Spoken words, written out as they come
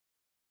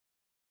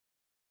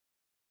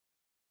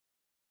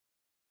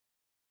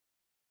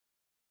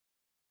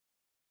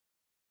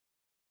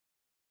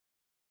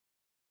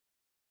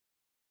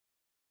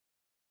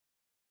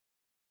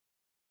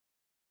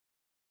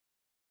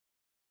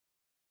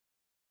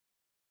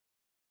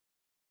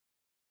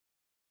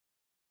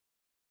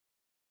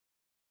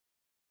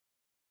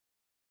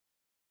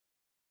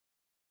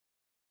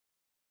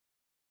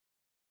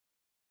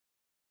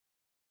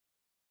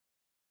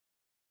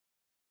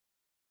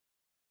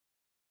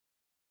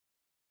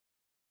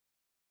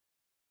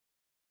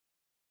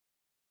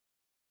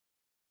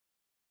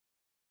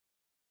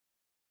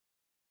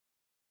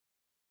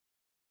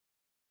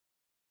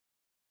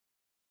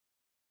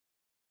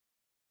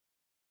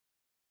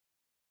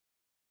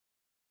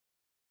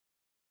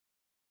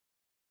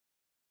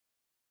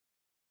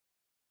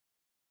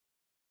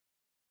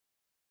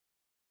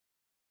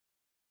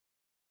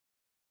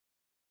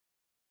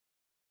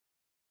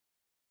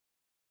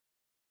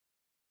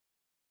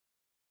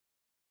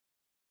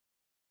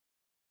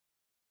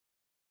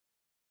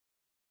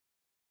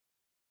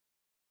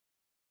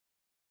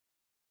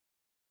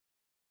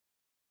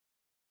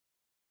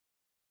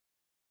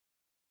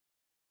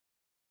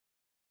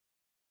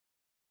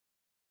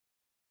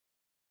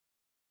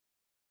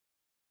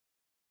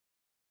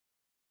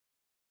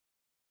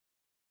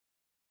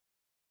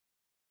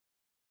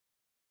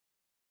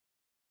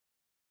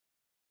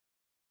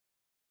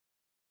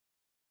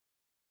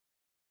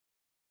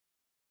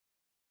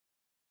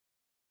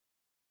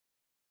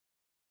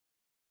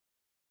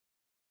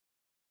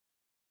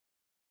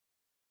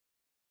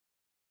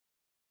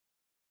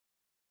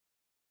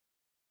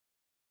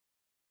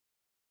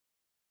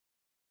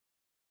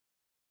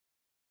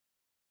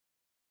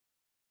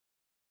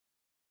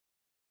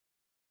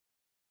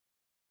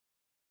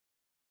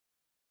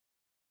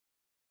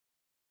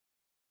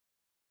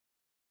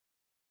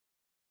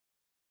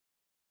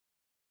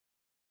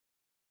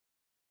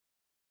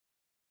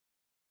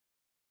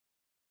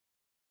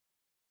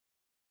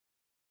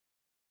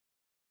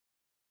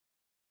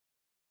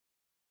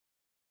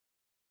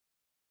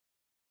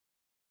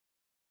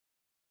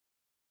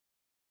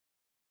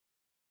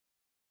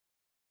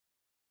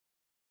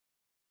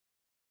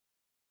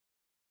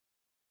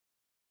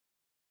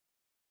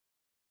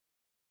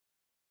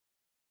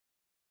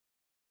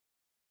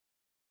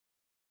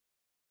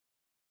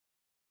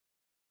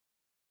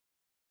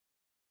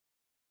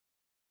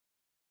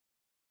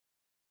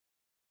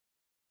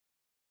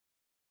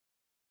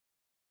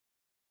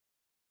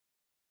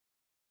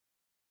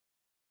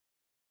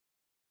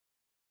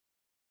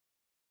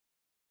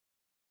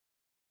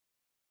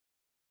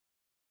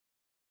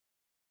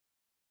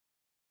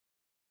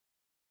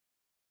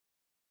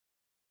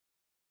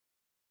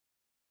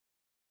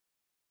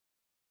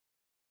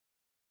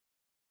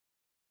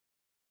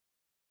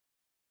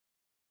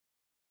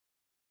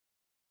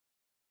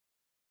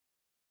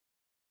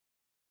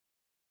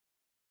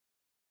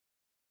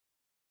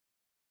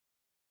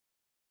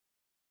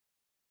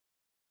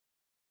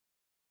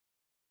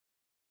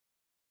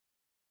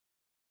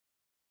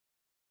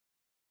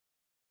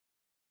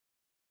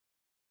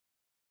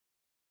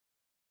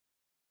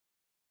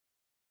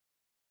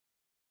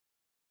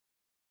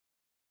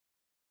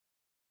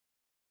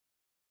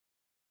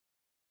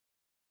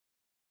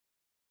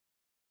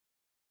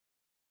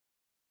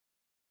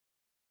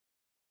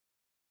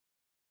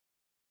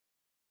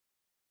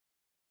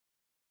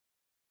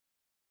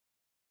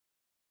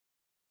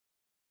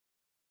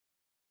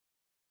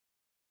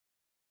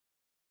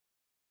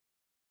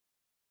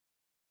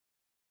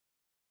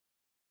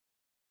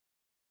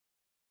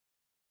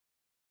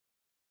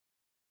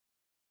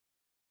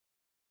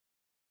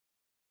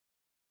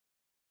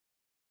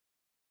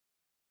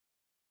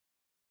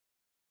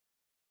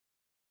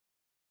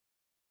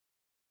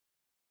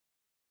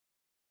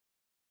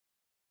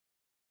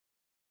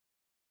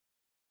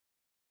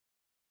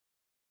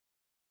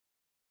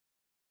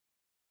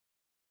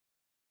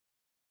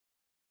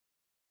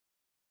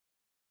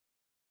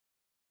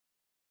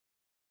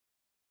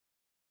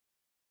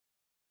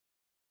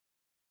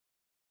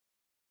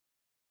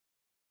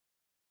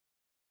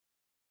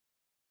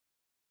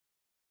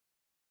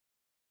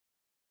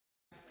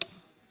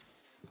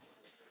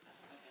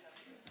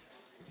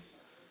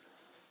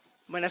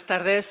Buenas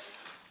tardes.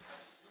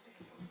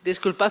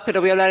 Disculpad, pero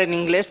voy a hablar en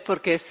inglés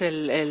porque es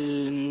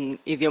el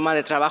idioma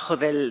de trabajo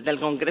del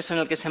Congreso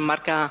en el que se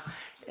enmarca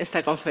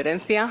esta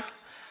conferencia.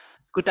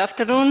 Good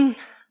afternoon.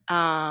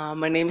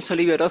 My name is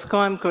Olivia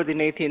Orozco. I'm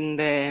coordinating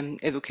the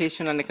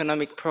Education and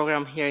Economic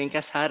Program here in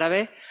Casa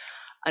Árabe.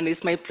 And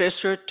it's my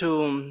pleasure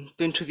to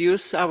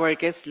introduce our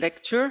guest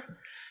lecture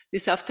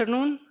this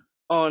afternoon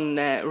on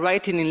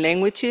writing in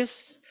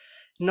languages,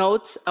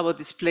 notes about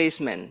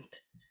displacement,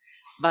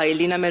 by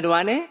Lina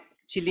Meruane,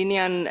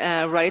 Chilean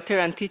writer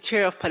and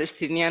teacher of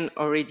Palestinian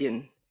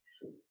origin.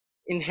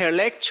 In her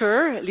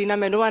lecture, Lina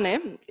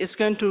Meruane is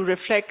going to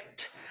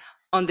reflect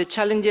on the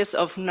challenges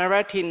of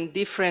narrating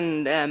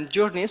different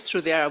journeys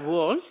through the Arab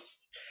world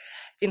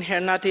in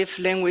her native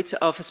language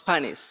of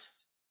Spanish.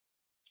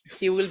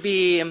 She will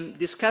be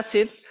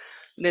discussing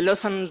the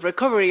loss and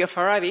recovery of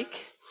Arabic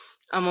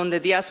among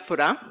the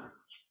diaspora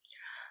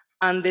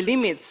and the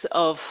limits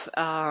of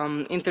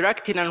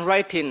interacting and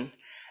writing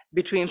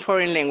between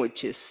foreign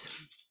languages.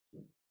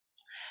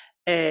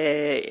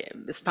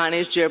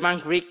 Spanish, German,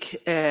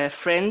 Greek,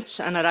 French,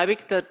 and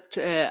Arabic that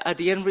at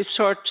the end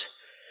resort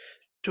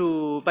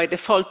to, by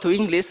default, to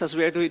English, as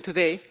we are doing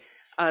today,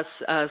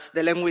 as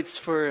the language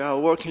for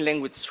working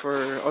language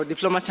for, or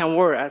diplomacy and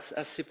war, as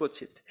she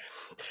puts it.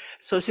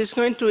 So she's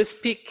going to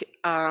speak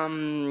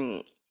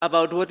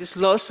about what is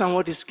lost and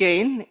what is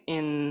gained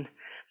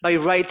by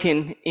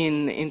writing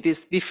in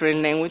these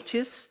different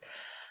languages.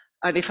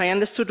 And if I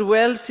understood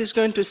well, she's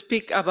going to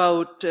speak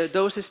about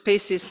those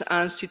spaces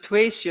and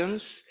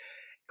situations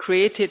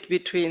created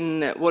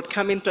between what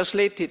can be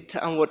translated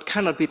and what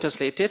cannot be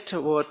translated,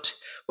 what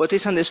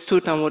is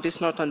understood and what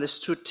is not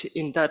understood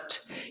in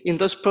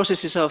those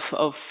processes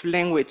of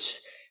language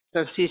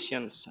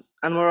transitions.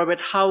 And moreover,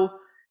 how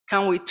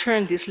can we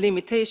turn these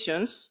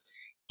limitations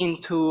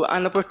into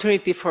an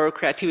opportunity for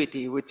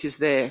creativity, which is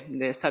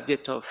the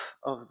subject of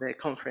the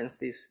conference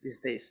these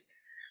days.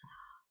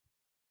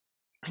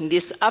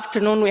 This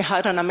afternoon, we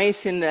had an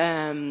amazing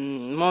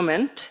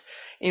moment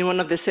in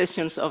one of the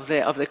sessions of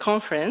the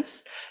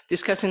conference,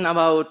 discussing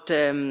about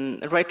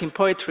writing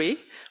poetry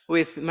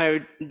with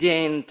Mary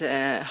Jane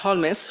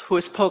Holmes,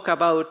 who spoke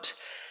about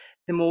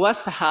the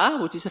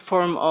muwasaha, which is a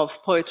form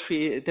of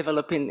poetry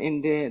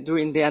developing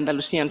during the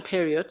Andalusian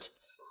period,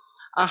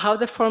 and how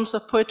the forms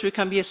of poetry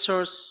can be a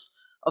source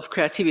of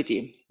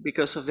creativity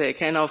because of the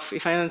kind of,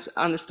 if I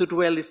understood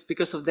well, it's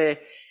because of the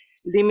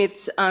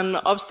limits and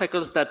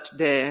obstacles that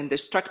the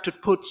structure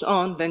puts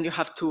on, then you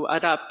have to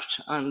adapt,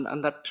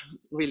 and that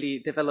really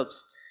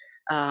develops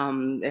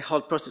a whole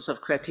process of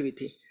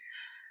creativity.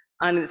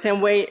 And in the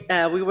same way,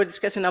 we were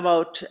discussing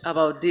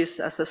about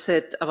this, as I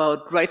said,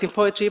 about writing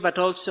poetry, but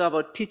also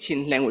about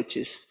teaching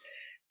languages,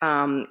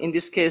 in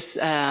this case,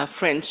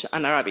 French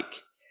and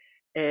Arabic,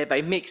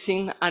 by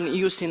mixing and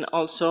using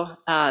also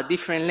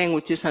different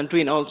languages and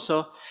doing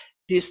also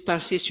this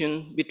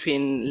transition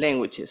between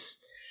languages.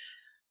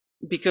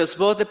 Because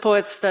both the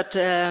poets that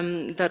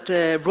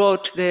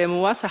wrote the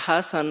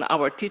muwasahas and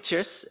our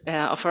teachers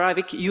of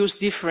Arabic use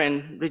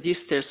different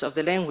registers of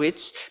the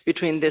language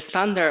between the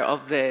standard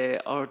of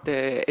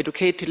the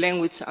educated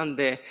language and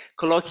the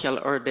colloquial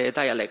or the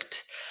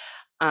dialect,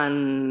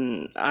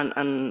 and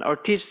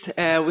teach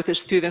with the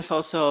students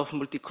also of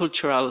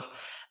multicultural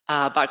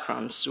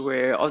backgrounds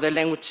where other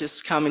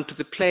languages come into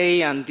the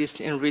play, and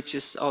this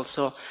enriches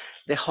also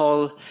the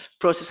whole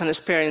process and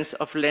experience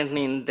of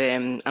learning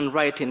and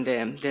writing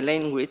the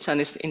language, and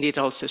is indeed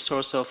also a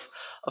source of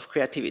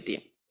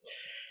creativity.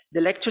 The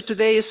lecture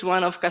today is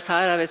one of Casa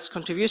Árabe's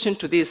contribution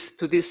to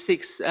this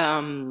sixth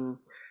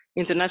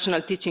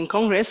International Teaching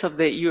Congress of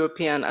the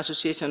European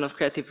Association of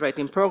Creative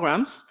Writing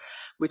Programs,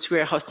 which we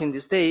are hosting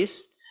these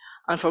days.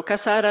 And for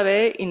Casa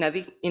Árabe,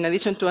 in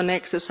addition to an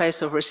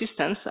exercise of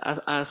resistance,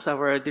 as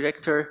our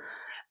director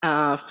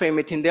framed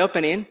it in the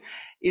opening,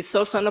 it's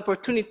also an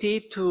opportunity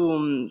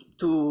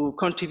to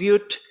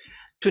contribute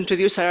to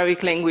introduce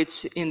Arabic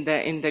language in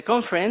the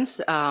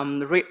conference,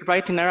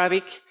 writing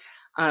Arabic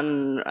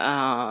and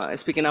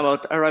speaking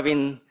about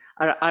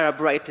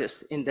Arab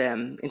writers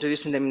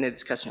introducing them in the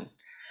discussion.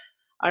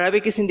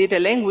 Arabic is indeed a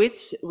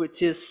language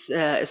which is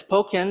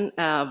spoken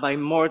by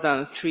more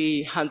than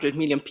 300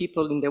 million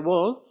people in the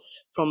world,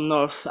 from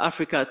North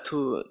Africa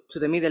to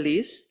the Middle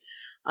East.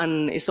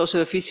 And it's also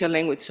the official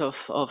language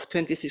of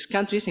 26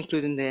 countries,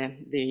 including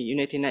the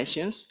United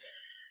Nations.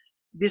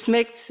 This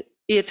makes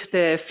it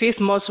the fifth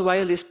most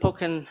widely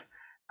spoken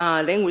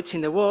language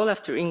in the world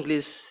after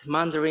English,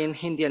 Mandarin,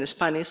 Hindi, and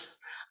Spanish,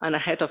 and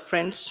ahead of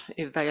French,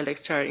 if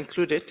dialects are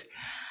included.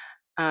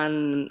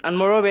 And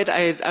moreover,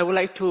 I would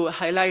like to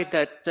highlight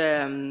that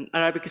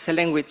Arabic is a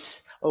language,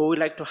 or we would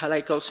like to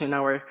highlight also in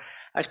our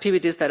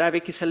activities that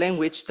Arabic is a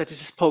language that is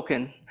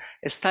spoken,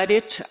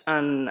 studied,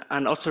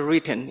 and also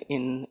written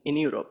in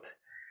Europe.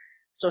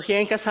 So here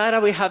in Casa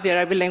Árabe, we have the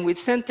Arabic Language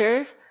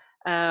Center,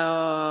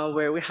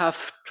 where we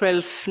have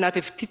 12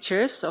 native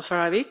teachers of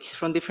Arabic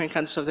from different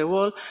countries of the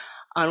world,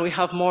 And we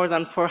have more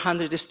than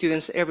 400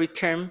 students every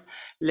term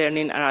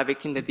learning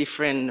Arabic in the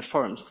different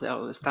forms,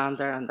 so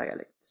standard and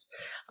dialects.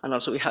 And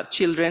also we have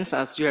children,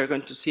 as you are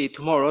going to see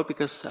tomorrow,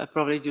 because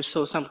probably you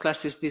saw some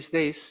classes these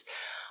days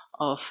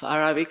of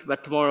Arabic,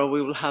 but tomorrow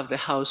we will have the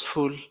house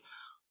full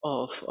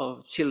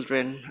of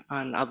children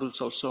and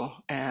adults also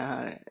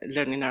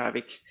learning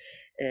Arabic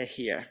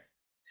here.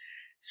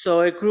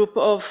 So a group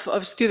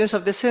of students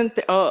of the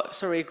center,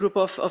 a group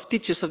of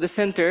teachers of the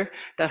center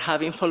that have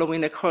been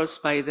following the course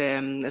by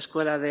the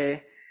Escuela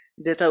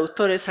de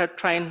Traductores are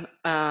trying,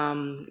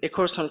 a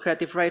course on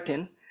creative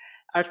writing,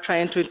 are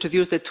trying to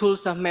introduce the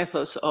tools and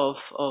methods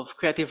of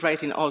creative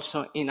writing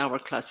also in our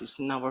classes,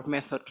 in our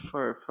method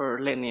for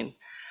learning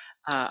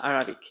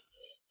Arabic.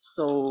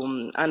 So,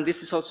 and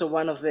this is also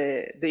one of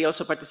they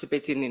also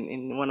participated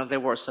in one of the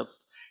workshops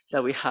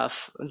that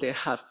they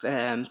have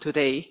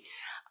today.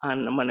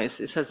 And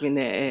it has been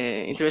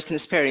an interesting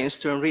experience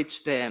to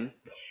enrich the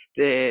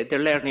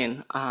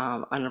learning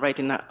and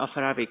writing of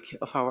Arabic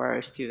of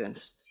our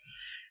students.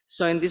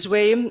 So in this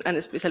way, and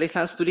especially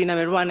thanks to Lina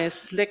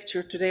Meruane's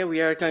lecture today,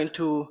 we're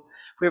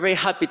very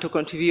happy to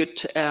contribute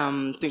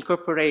to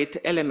incorporate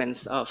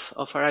elements of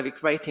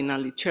Arabic writing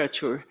and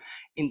literature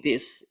in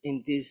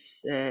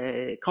this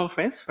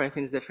conference. For I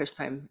think it's the first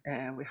time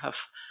we have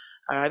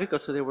Arabic.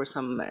 Also, there were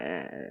some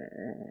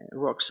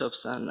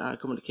workshops and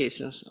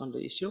communications on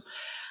the issue.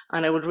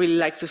 And I would really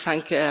like to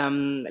thank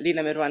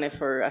Lina Meruane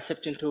for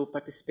accepting to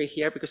participate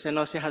here, because I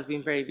know she has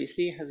been very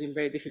busy. It has been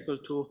very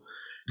difficult to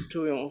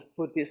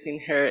put this in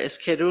her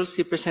schedule.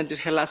 She presented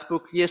her last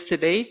book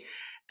yesterday,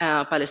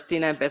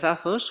 Palestina en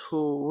Pedazos,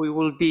 who we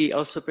will be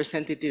also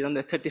presented it on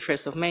the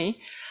 31st of May.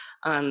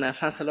 And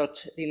thanks a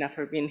lot, Lina,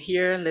 for being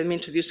here. Let me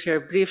introduce her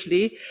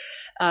briefly.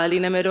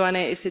 Lina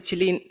Meruane is a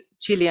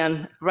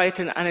Chilean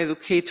writer and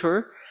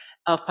educator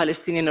of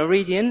Palestinian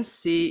origin.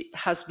 She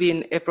has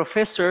been a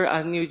professor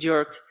at New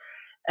York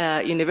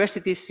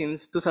University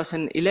since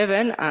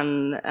 2011,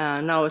 and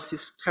now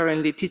she's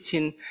currently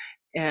teaching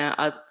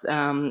at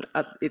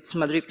its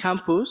Madrid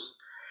campus.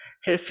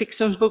 Her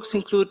fiction books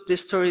include the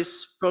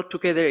stories brought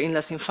together in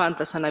Las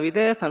Infantas and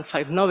Avidez and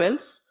 5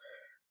 novels,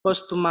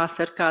 Póstuma,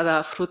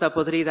 Cercada, Fruta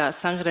Podrida,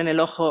 Sangre en el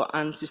Ojo,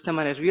 and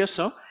Sistema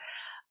Nervioso,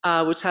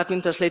 which have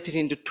been translated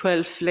into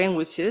 12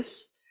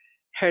 languages.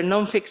 Her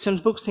non-fiction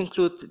books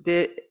include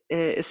the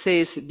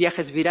essays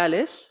Viajes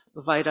Virales,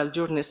 Viral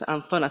Journeys,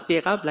 and Zona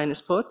Ciega, Blind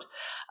Spot,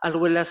 as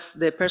well as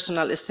the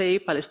personal essay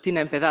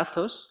Palestina en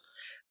Pedazos,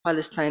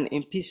 Palestine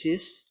in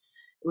Pieces,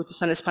 which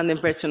is an expanded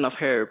version of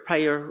her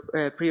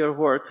prior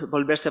work,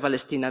 Volverse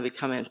Palestina,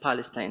 Becoming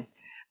Palestine.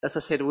 As I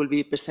said, will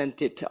be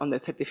presented on the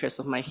 31st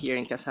of May here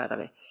in Casa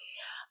Árabe.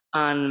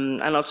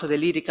 And also the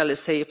lyrical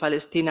essay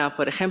Palestina,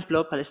 por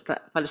ejemplo,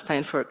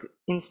 Palestine for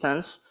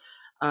instance,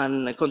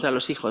 and Contra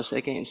los Hijos,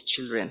 Against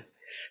Children.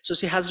 So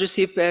she has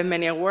received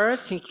many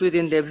awards,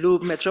 including the Blue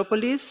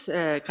Metropolis,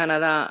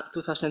 Canada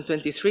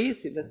 2023.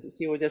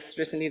 She was just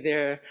recently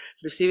there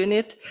receiving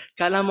it.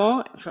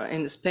 Cálamo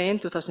in Spain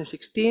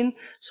 2016.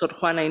 Sor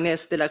Juana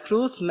Inés de la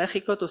Cruz,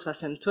 Mexico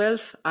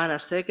 2012. Ana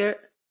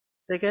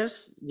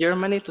Segers,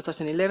 Germany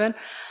 2011.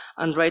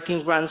 And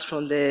writing grants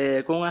from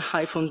the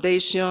Guggenheim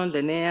Foundation,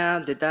 the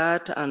NEA, the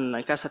DAT,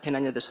 and Casa 100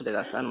 Años de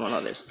Soledad, and one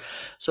others.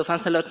 So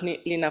thanks a lot,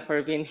 Lina,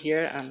 for being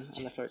here, and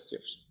the floor is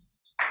yours.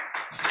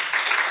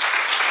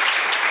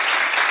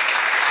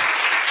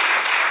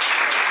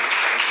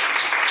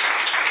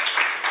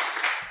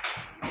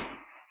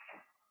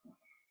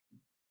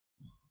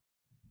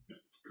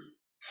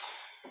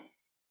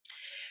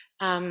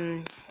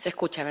 Se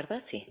escucha,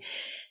 ¿verdad? Sí.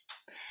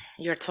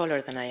 You're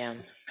taller than I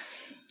am.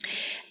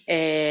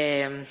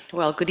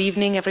 Well, good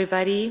evening,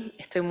 everybody.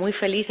 Estoy muy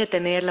feliz de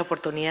tener la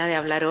oportunidad de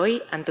hablar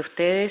hoy ante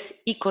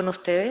ustedes y con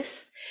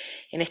ustedes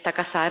en esta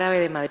Casa Árabe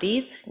de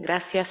Madrid.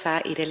 Gracias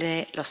a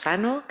Irene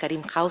Lozano,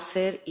 Karim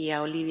Hauser y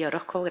a Olivia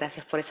Orozco.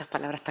 Gracias por esas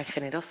palabras tan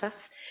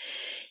generosas.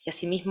 Y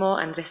asimismo,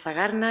 Andrés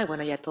Zagarna, y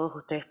bueno, y a todos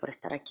ustedes por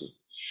estar aquí.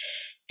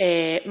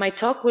 My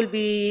talk will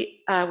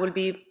be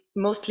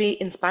mostly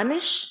in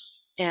Spanish.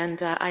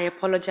 And I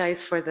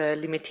apologize for the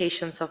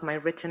limitations of my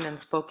written and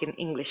spoken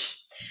English.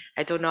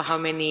 I don't know how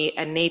many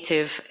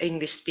native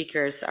English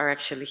speakers are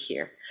actually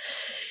here.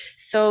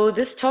 So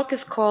this talk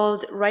is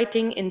called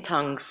Writing in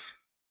Tongues.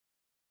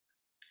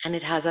 And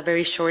it has a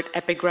very short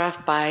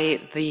epigraph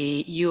by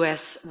the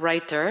US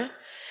writer,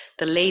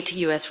 the late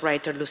US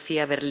writer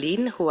Lucia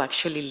Berlin, who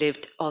actually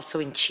lived also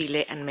in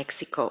Chile and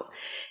Mexico.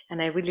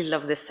 And I really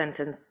love this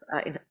sentence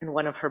in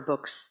one of her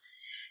books.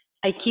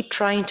 I keep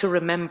trying to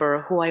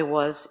remember who I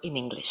was in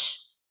English.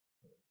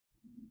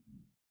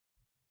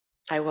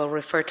 I will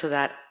refer to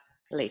that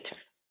later.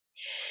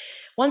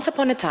 Once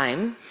upon a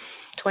time,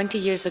 20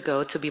 years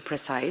ago to be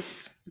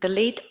precise, the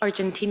late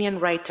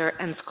Argentinian writer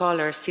and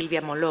scholar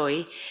Silvia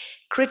Molloy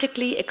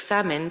critically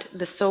examined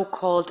the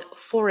so-called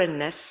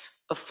foreignness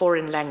of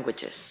foreign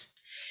languages.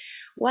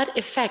 What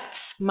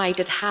effects might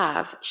it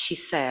have, she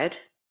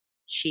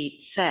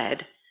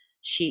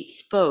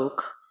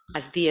spoke,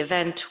 as the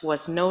event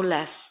was no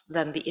less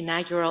than the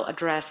inaugural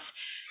address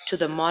to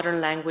the Modern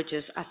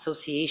Languages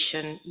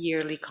Association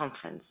yearly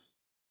conference.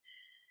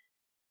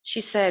 She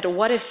said,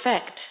 what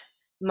effect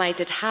might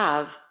it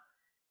have,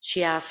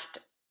 she asked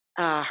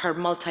her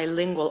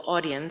multilingual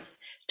audience,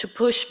 to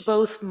push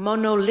both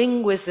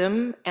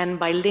monolinguism and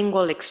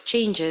bilingual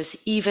exchanges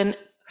even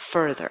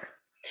further?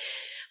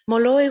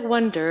 Molloy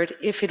wondered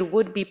if it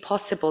would be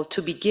possible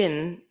to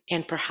begin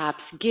and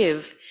perhaps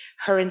give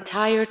her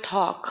entire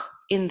talk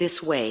in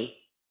this way.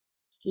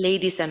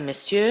 Ladies and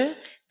messieurs,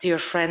 dear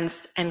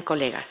friends and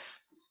colegas.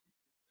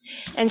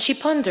 And she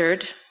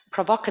pondered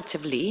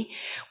provocatively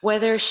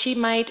whether she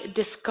might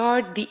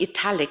discard the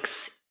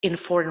italics in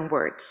foreign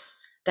words,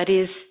 that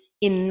is,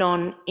 in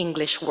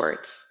non-English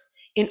words,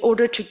 in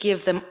order to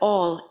give them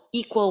all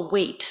equal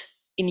weight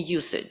in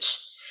usage.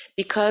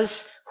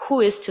 Because who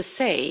is to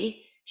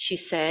say, she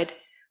said,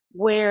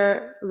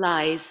 where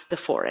lies the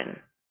foreign?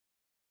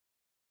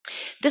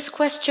 This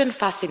question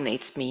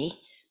fascinates me,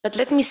 but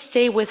let me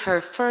stay with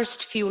her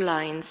first few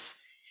lines.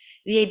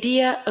 The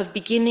idea of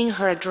beginning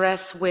her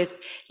address with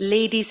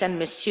ladies and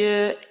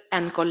messieurs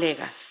and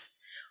colegas,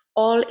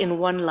 all in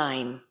one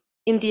line,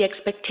 in the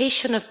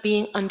expectation of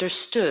being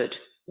understood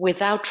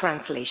without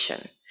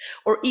translation,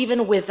 or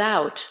even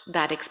without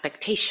that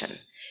expectation,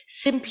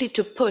 simply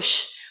to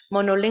push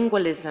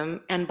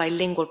monolingualism and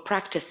bilingual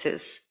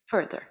practices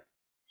further.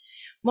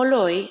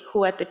 Molloy,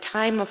 who at the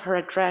time of her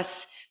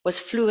address was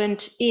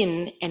fluent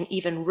in and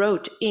even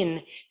wrote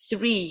in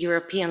 3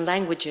 European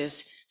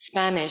languages,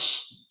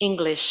 Spanish,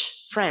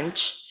 English,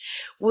 French,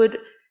 would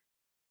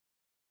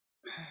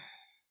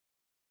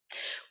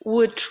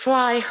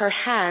try her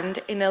hand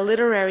in a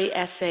literary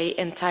essay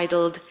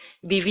entitled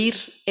Vivir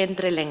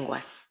entre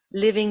lenguas,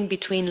 Living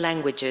Between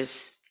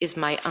Languages, is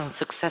my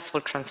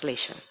unsuccessful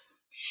translation.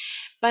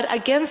 But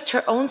against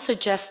her own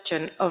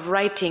suggestion of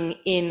writing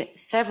in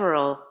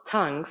several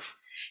tongues,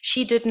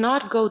 she did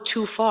not go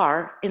too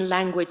far in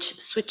language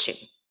switching.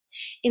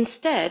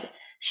 Instead,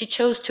 she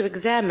chose to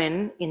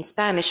examine, in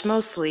Spanish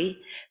mostly,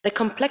 the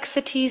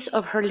complexities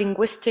of her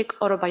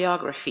linguistic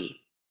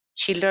autobiography.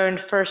 She learned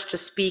first to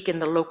speak in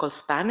the local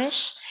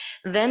Spanish,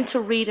 then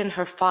to read in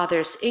her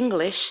father's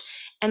English,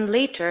 and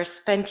later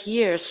spent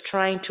years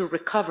trying to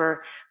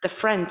recover the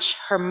French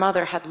her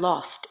mother had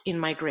lost in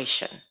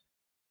migration.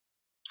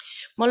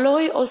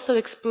 Molloy also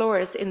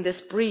explores in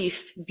this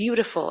brief,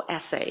 beautiful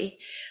essay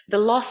the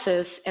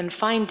losses and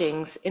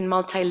findings in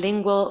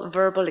multilingual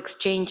verbal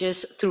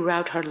exchanges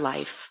throughout her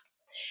life,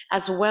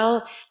 as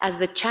well as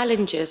the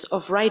challenges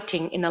of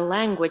writing in a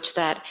language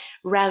that,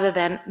 rather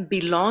than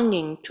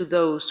belonging to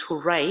those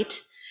who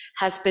write,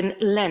 has been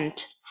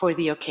lent for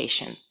the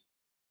occasion.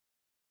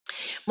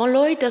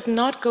 Molloy does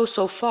not go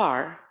so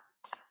far,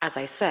 as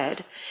I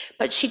said,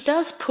 but she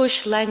does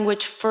push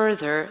language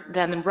further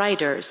than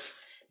writers,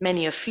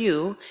 many of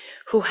you,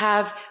 who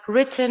have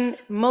written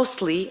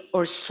mostly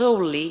or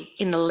solely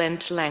in a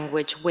lent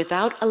language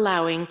without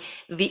allowing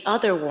the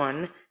other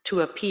one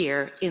to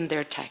appear in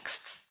their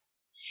texts.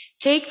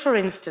 Take, for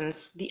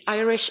instance, the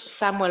Irish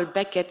Samuel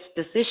Beckett's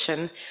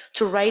decision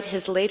to write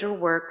his later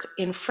work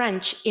in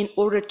French in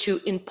order to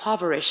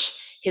impoverish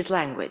his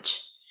language.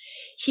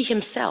 He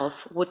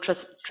himself would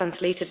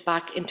translate it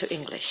back into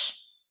English.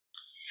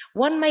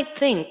 One might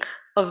think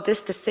of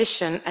this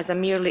decision as a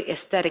merely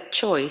aesthetic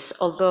choice,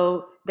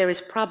 although there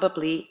is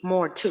probably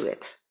more to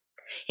it.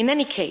 In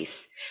any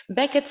case,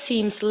 Beckett's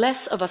seems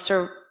less of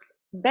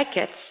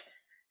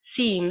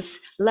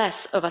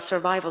a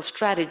survival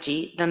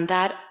strategy than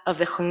that of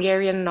the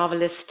Hungarian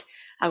novelist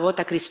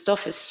Agota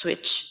Christoff's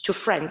switch to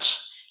French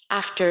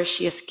after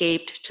she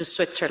escaped to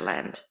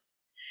Switzerland.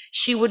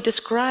 She would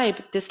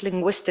describe this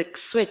linguistic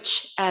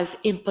switch as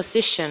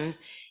imposition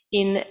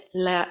in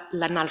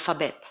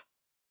l'analphabète,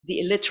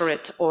 the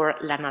illiterate or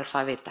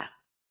l'analfabeta,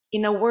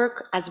 in a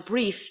work as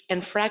brief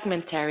and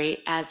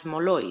fragmentary as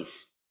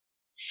Molloy's.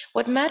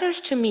 What matters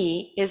to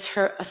me is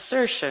her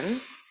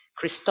assertion,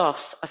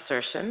 Christoph's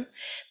assertion,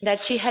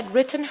 that she had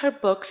written her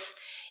books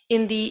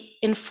in the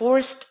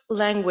enforced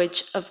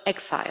language of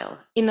exile,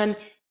 in an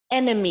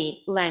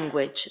enemy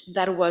language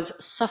that was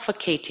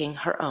suffocating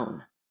her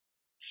own.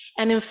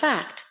 And in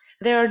fact,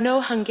 there are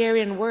no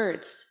Hungarian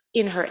words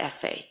in her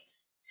essay.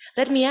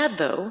 Let me add,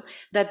 though,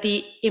 that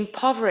the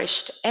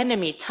impoverished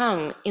enemy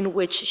tongue in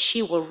which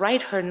she will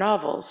write her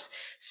novels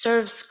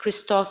serves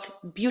Christophe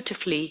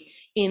beautifully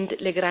in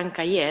Le Gran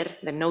Cahier,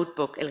 the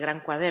notebook El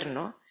Gran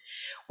Cuaderno,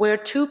 where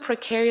 2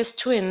 precarious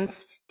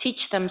twins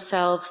teach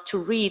themselves to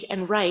read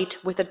and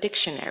write with a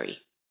dictionary,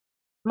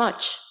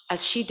 much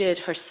as she did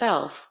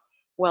herself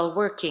while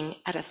working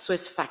at a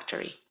Swiss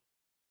factory.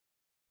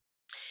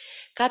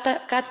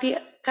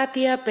 Katia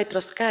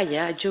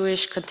Petrovskaya, a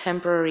Jewish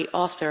contemporary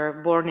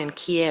author born in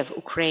Kiev,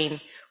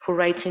 Ukraine, who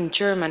writes in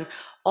German,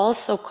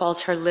 also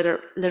calls her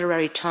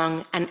literary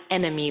tongue an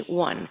enemy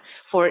one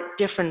for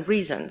different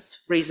reasons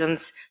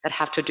that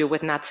have to do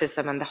with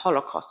Nazism and the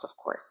Holocaust, of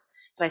course.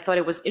 But I thought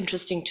it was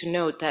interesting to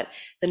note that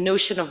the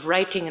notion of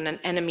writing in an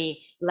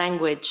enemy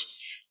language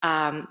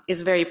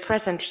is very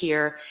present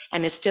here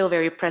and is still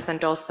very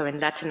present also in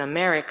Latin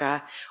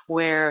America,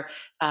 where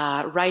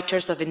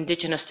writers of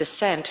indigenous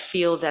descent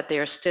feel that they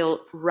are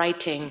still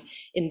writing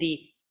in the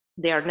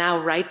They are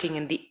now writing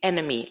in the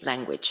enemy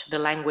language, the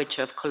language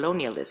of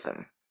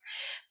colonialism.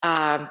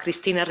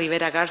 Cristina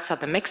Rivera Garza,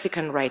 the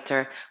Mexican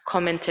writer,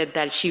 commented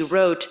that she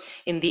wrote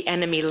in the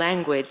enemy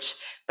language,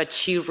 but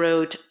she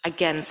wrote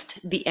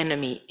against the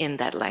enemy in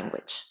that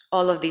language.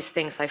 All of these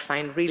things I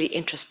find really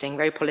interesting,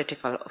 very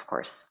political, of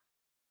course.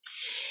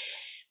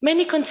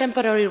 Many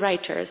contemporary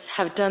writers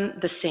have done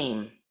the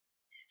same,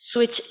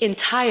 switch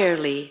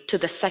entirely to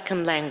the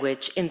second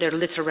language in their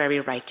literary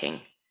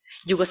writing.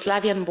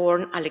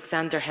 Yugoslavian-born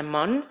Alexander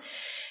Hemon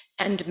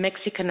and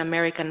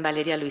Mexican-American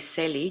Valeria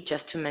Luiselli,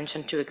 just to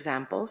mention two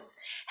examples,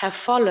 have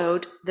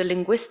followed the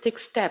linguistic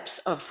steps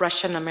of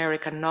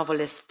Russian-American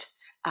novelist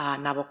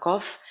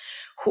Nabokov,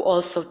 who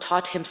also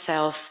taught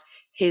himself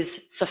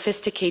his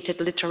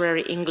sophisticated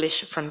literary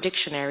English from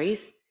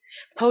dictionaries,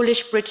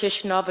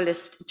 Polish-British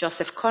novelist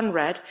Joseph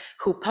Conrad,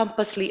 who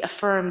pompously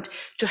affirmed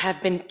to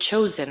have been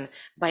chosen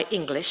by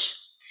English,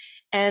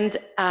 and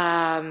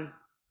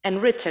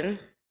written,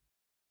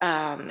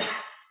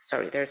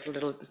 sorry, there's a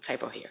little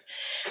typo here.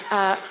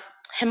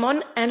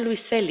 Hemon and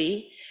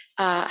Luiselli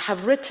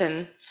have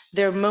written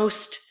their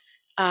most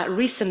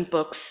recent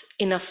books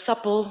in a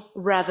supple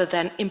rather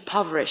than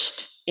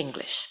impoverished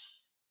English.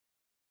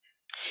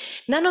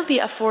 None of the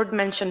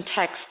aforementioned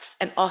texts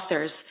and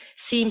authors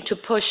seem to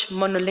push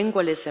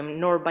monolingualism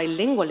nor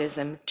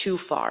bilingualism too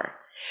far.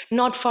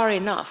 Not far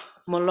enough,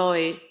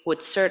 Molloy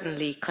would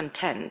certainly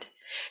contend.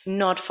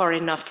 Not far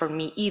enough for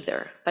me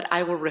either, but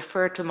I will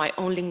refer to my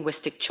own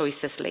linguistic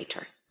choices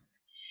later.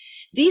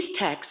 These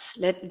texts,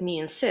 let me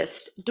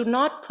insist, do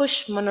not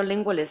push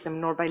monolingualism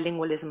nor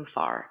bilingualism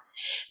far.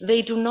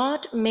 They do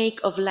not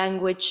make of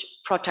language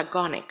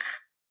protagonic.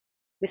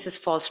 This is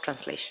false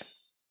translation.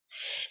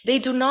 They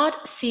do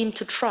not seem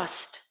to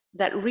trust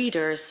that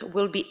readers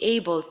will be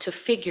able to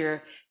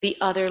figure the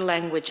other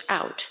language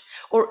out,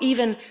 or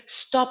even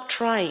stop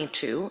trying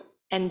to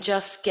and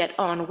just get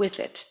on with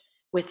it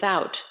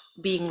without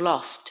being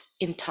lost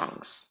in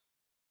tongues.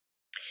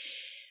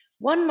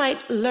 One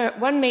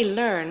may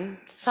learn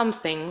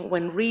something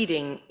when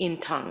reading in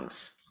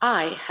tongues.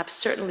 I have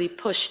certainly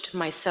pushed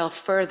myself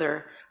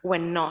further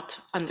when not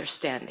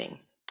understanding.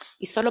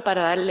 Y solo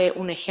para darle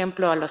un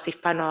ejemplo a los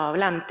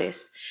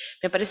hispanohablantes,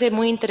 me parece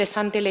muy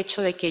interesante el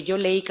hecho de que yo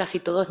leí casi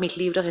todos mis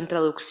libros en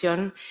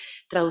traducción,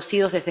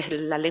 traducidos desde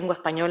la lengua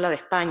española de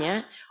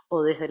España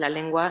o desde la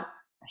lengua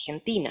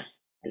argentina,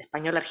 el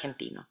español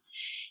argentino.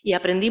 Y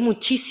aprendí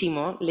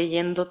muchísimo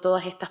leyendo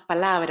todas estas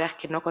palabras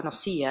que no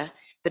conocía,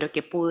 pero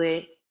que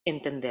pude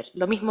entender.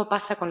 Lo mismo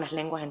pasa con las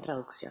lenguas en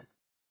traducción.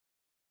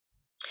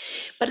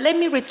 But let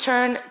me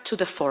return to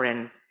the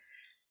foreign.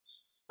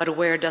 But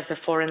where does the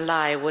foreign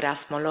lie, would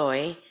ask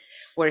Molloy.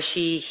 Were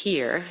she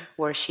here,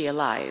 were she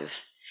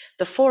alive?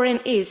 The foreign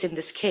is, in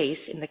this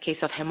case, in the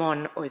case of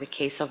Hemon or the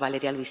case of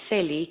Valeria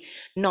Luiselli,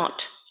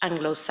 not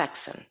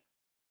Anglo-Saxon.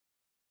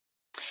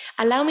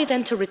 Allow me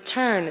then to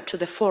return to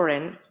the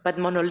foreign but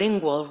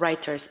monolingual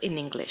writers in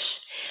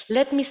English.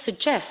 Let me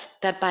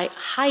suggest that by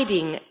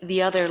hiding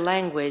the other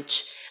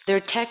language, their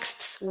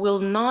texts will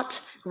not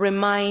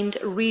remind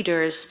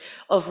readers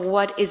of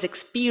what is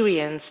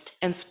experienced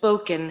and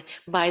spoken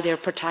by their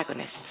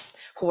protagonists,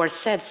 who are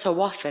said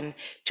so often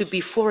to be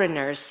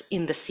foreigners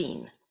in the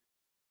scene.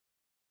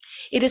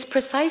 It is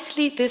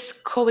precisely this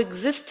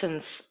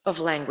coexistence of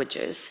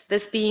languages,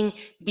 this being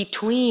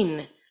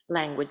between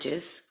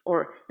languages,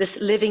 or this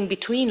living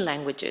between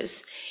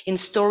languages in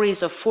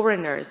stories of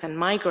foreigners and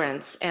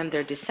migrants and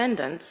their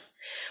descendants,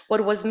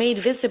 what was made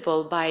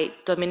visible by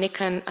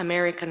Dominican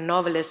American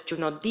novelist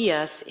Junot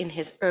Diaz in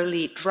his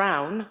early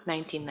Drown,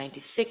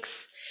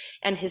 1996,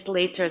 and his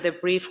later The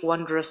Brief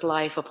Wondrous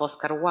Life of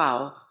Oscar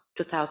Wilde,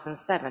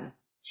 2007,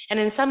 and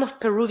in some of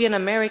Peruvian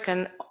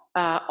American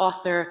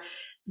author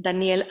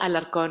Daniel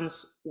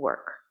Alarcón's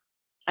work.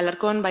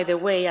 Alarcón, by the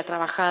way, ha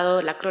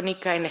trabajado la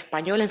crónica en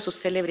español en su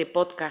célebre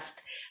podcast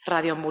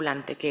Radio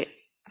Ambulante, que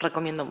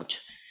recomiendo mucho.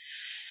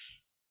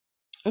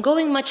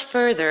 Going much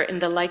further in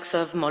the likes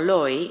of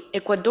Molloy,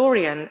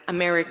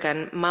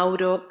 Ecuadorian-American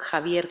Mauro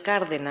Javier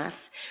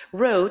Cárdenas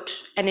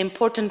wrote and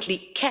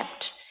importantly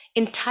kept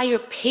entire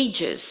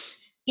pages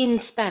in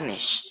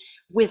Spanish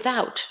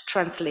without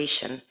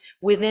translation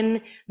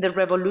within the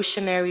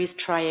Revolutionaries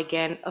Try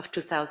Again of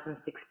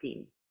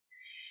 2016.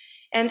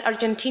 And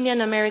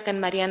Argentinian-American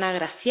Mariana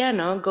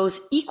Graciano goes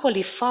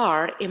equally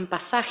far in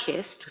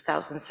Pasajes,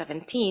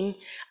 2017,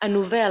 a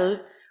nouvelle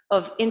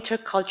of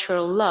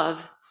intercultural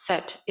love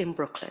set in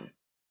Brooklyn.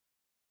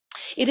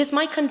 It is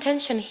my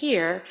contention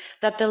here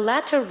that the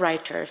latter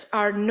writers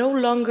are no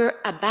longer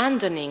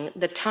abandoning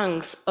the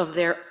tongues of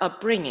their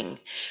upbringing,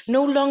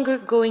 no longer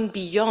going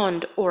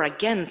beyond or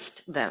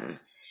against them.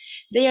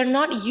 They are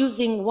not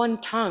using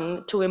one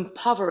tongue to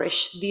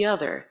impoverish the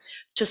other,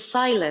 to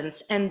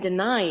silence and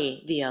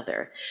deny the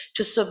other,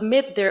 to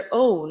submit their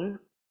own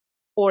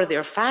or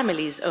their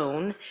family's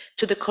own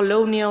to the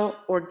colonial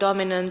or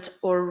dominant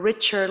or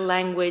richer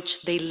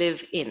language they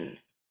live in.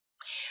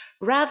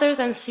 Rather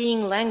than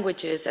seeing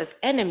languages as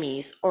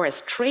enemies or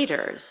as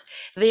traitors,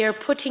 they are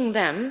putting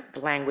them, the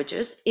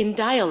languages, in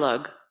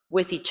dialogue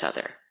with each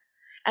other.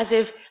 as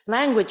if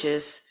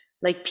languages,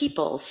 like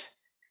peoples,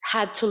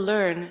 had to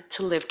learn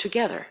to live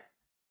together.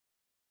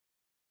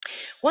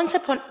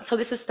 So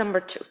this is number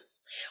 2.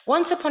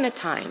 Once upon a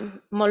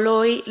time,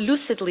 Molloy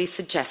lucidly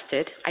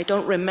suggested, I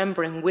don't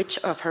remember in which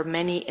of her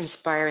many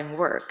inspiring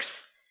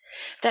works,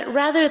 that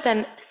rather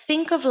than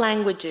think of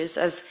languages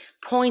as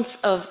points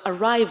of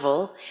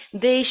arrival,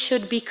 they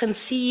should be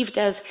conceived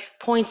as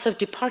points of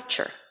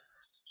departure.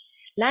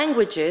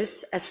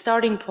 Languages as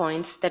starting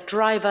points that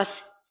drive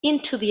us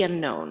into the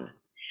unknown.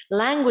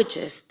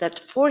 Languages that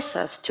force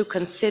us to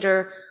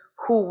consider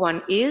who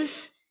one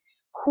is,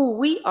 who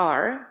we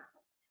are,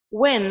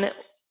 when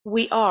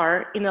we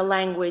are in a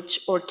language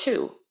or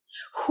two,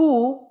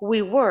 who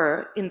we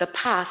were in the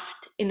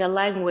past in a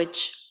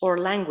language or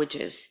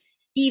languages,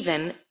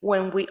 even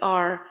when we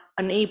are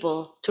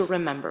unable to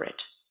remember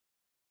it.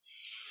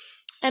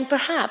 And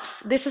perhaps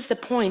this is the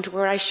point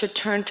where I should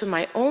turn to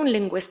my own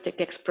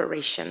linguistic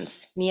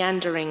explorations,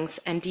 meanderings,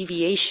 and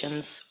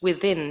deviations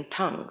within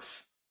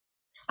tongues.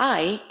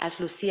 I, as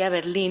Lucia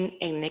Berlin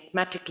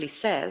enigmatically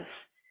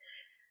says,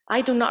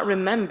 I do not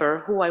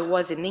remember who I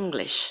was in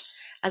English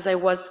as I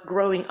was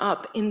growing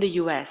up in the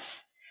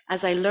US,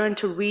 as I learned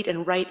to read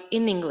and write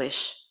in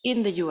English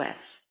in the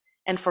US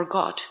and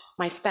forgot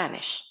my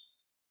Spanish,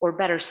 or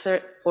better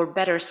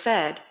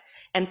said,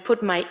 and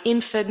put my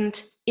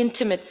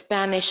intimate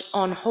Spanish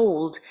on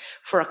hold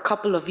for a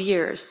couple of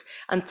years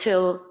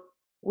until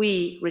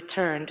we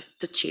returned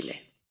to Chile.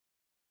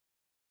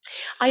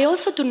 I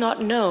also do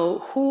not know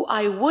who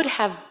I would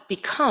have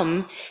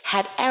become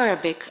had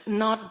Arabic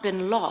not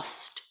been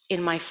lost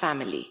in my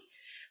family,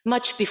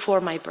 much before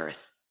my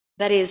birth.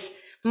 That is,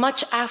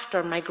 much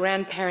after my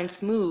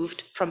grandparents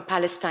moved from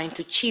Palestine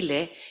to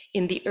Chile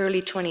in the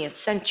early 20th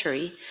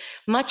century,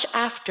 much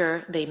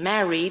after they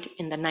married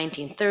in the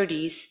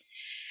 1930s,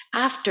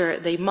 after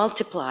they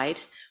multiplied,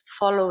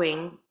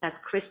 following, as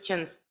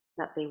Christians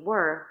that they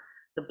were,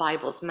 the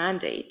Bible's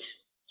mandate,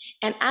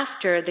 and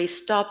after they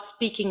stopped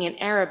speaking in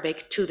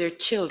Arabic to their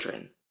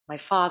children, my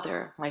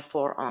father, my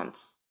 4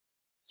 aunts,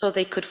 so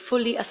they could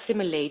fully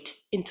assimilate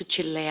into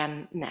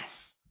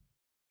Chileanness.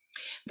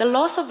 The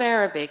loss of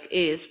Arabic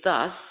is,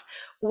 thus,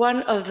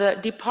 one of the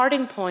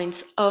departing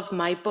points of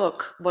my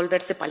book,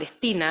 Volverse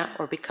Palestina,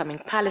 or Becoming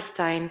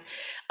Palestine,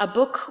 a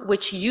book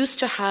which used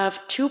to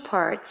have 2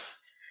 parts,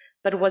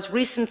 but was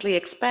recently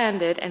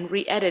expanded and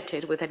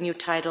re-edited with a new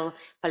title,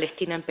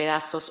 Palestina en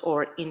Pedazos,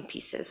 or In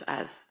Pieces,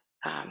 as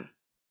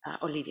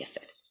Olivia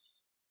said.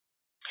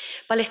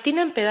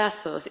 Palestina en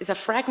Pedazos is a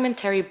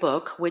fragmentary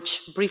book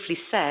which, briefly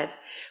said,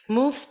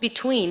 moves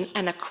between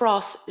and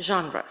across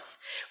genres,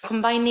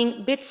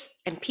 combining bits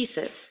and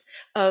pieces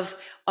of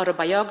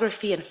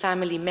autobiography and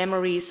family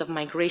memories of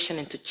migration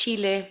into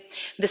Chile,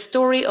 the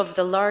story of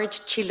the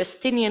large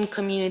Chilestinian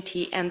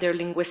community and their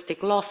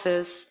linguistic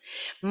losses,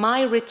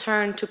 my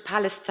return to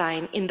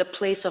Palestine in the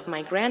place of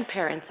my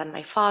grandparents and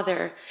my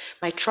father,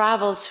 my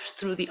travels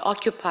through the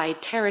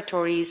occupied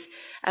territories,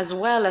 as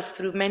well as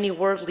through many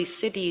worldly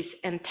cities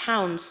and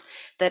towns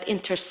that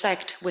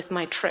intersect with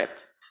my trip,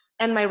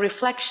 and my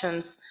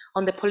reflections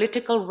on the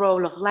political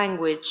role of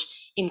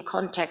language in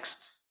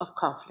contexts of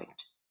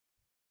conflict.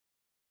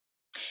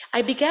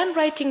 I began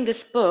writing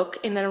this book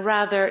in a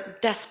rather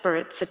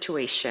desperate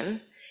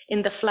situation,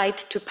 in the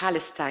flight to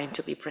Palestine,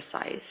 to be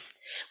precise,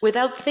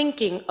 without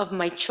thinking of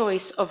my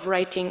choice of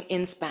writing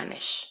in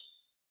Spanish.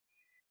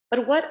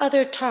 But what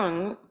other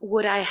tongue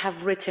would I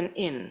have written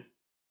in?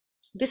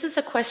 This is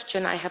a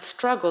question I have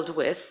struggled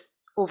with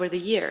over the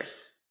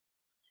years.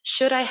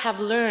 Should I have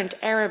learned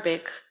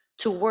Arabic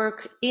to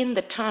work in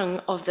the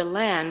tongue of the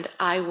land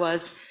I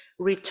was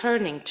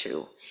returning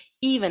to,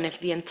 even if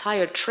the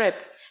entire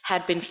trip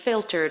had been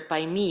filtered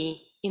by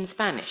me in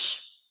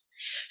Spanish?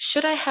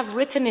 Should I have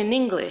written in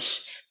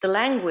English, the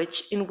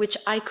language in which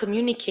I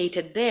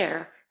communicated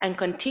there and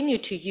continue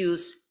to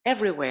use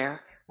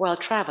everywhere while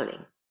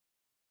traveling?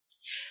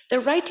 The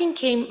writing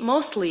came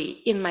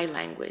mostly in my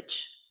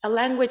language, a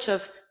language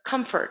of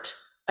comfort,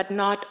 but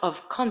not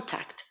of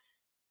contact.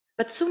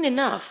 But soon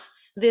enough,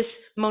 this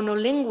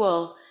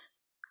monolingual,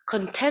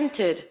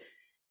 contented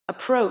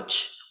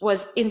approach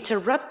was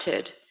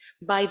interrupted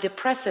by the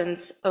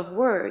presence of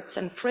words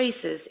and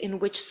phrases in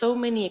which so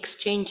many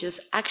exchanges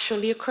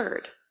actually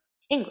occurred,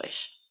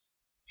 English.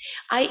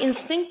 I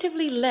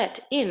instinctively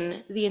let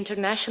in the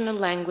international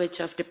language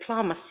of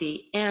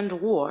diplomacy and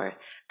war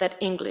that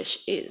English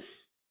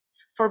is.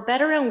 For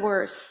better and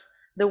worse,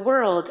 the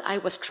world I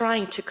was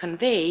trying to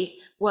convey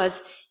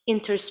was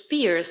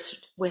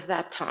interspersed with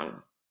that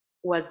tongue,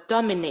 was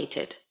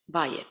dominated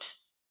by it.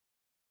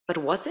 But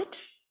was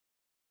it?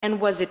 And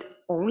was it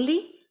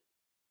only?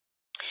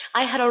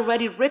 I had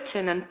already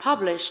written and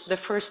published the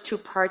first 2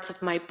 parts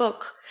of my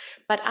book,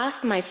 but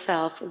asked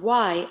myself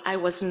why I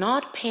was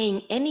not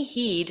paying any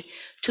heed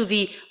to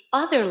the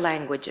other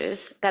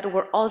languages that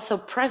were also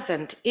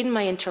present in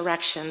my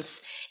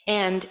interactions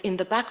and in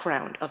the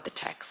background of the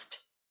text.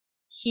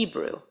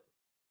 Hebrew,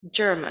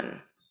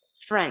 German,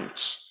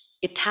 French,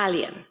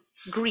 Italian,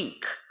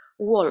 Greek,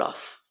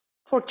 Wolof,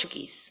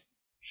 Portuguese.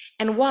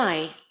 and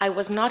why I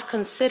was not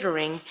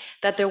considering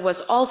that there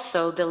was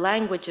also the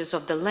languages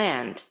of the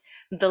land,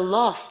 the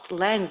lost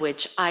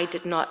language I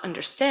did not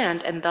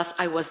understand and thus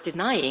I was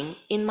denying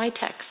in my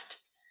text.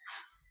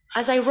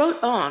 As I wrote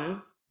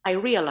on, I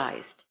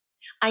realized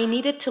I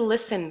needed to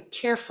listen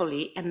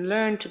carefully and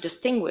learn to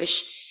distinguish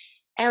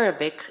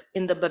Arabic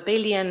in the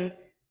Babylonian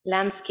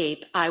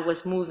landscape I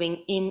was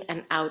moving in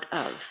and out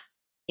of,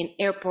 in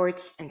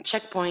airports and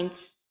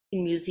checkpoints,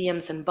 in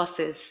museums and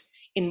buses,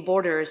 in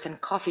borders and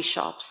coffee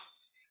shops,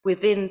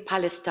 within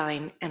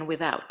Palestine and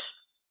without.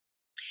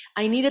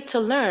 I needed to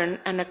learn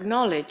and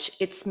acknowledge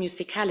its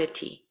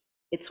musicality,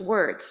 its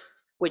words,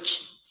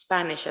 which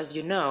Spanish, as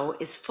you know,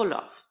 is full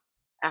of.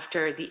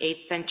 After the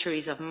 8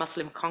 centuries of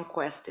Muslim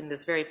conquest in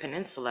this very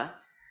peninsula,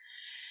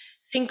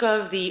 think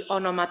of the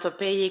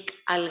onomatopoeic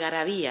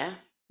algarabía,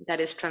 that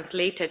is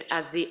translated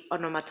as the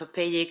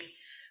onomatopoeic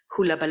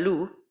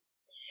hulabaloo,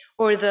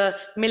 or the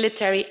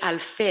military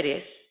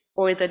alférez,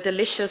 or the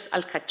delicious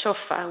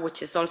alcachofa,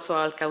 which is also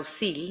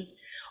alcaucil,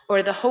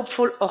 or the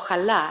hopeful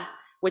ojalá,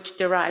 which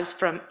derives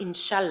from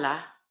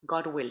inshallah,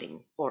 God willing,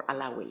 or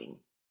Allah willing.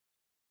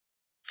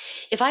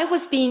 If I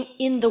was being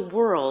in the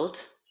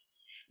world,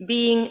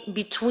 being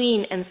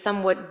between and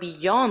somewhat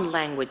beyond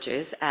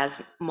languages,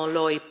 as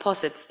Molloy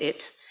posits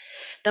it,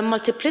 the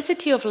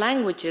multiplicity of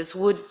languages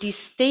would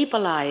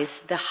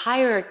destabilize the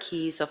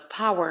hierarchies of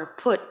power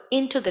put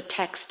into the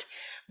text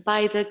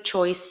by the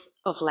choice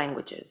of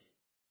languages.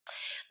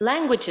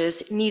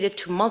 Languages needed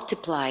to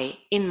multiply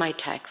in my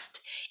text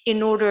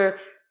in order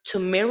to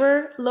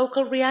mirror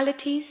local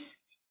realities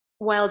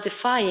while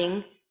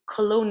defying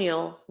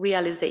colonial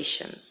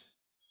realizations.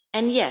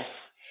 And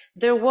yes,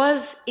 there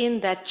was in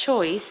that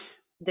choice,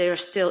 there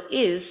still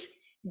is,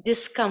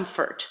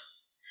 discomfort.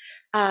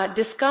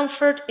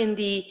 Discomfort in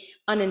the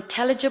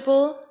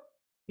unintelligible,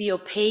 the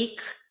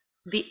opaque,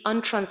 the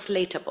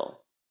untranslatable.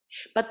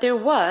 But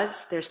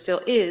there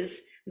still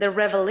is, the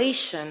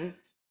revelation,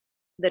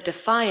 the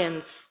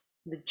defiance,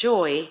 the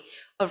joy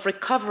of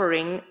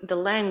recovering the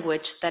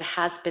language that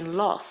has been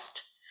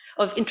lost,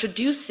 of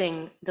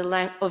reintroducing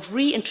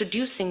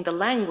the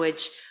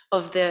language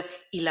of the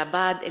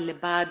ilabad,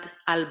 elebad,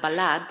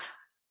 al-balad,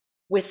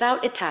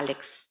 without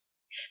italics,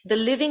 the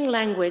living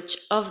language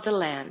of the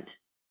land.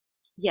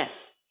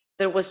 Yes,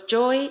 there was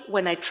joy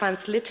when I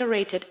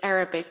transliterated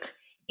Arabic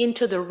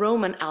into the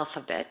Roman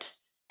alphabet,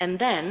 and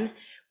then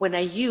when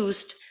I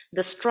used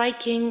the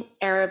striking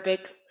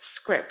Arabic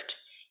script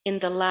in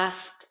the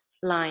last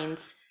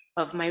lines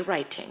of my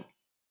writing.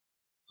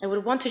 I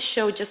would want to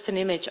show just an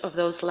image of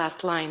those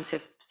last lines.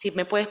 Si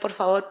me puedes, por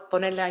favor,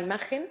 poner la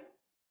imagen.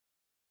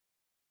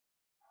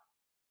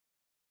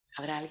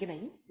 ¿Habrá alguien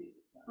ahí?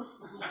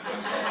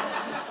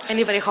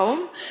 Anybody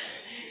home?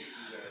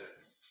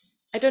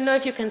 I don't know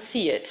if you can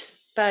see it,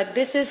 but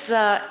this is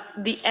the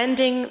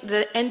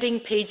ending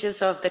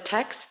pages of the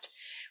text,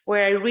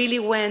 where I really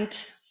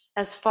went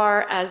as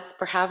far as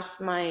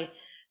perhaps my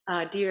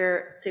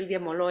dear Sylvia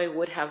Molloy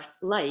would have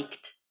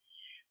liked,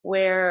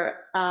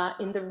 where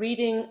in the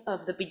reading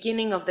of the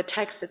beginning of the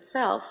text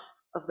itself,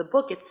 of the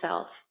book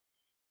itself,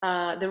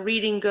 the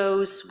reading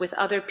goes with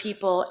other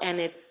people, and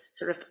it's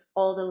sort of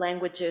all the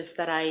languages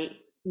that I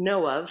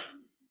know of,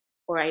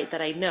 or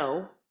that I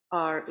know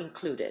are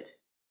included,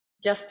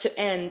 just to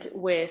end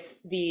with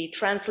the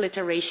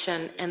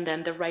transliteration and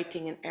then the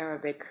writing in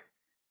Arabic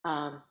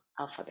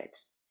alphabet.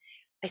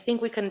 I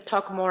think we can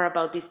talk more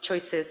about these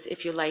choices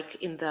if you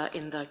like in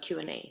the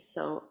Q&A.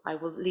 So I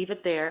will leave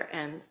it there,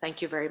 and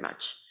thank you very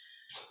much.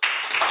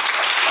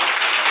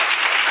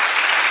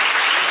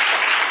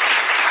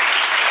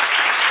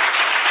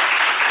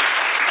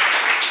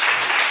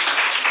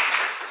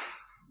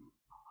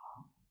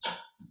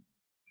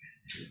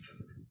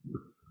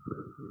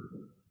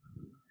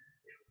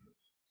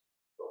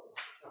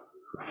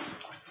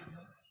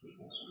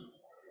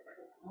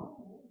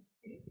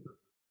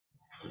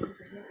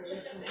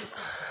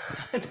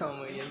 No,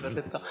 muy bien,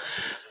 perfecto.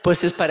 Pues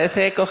si os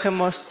parece,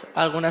 cogemos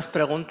algunas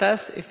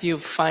preguntas. If you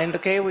find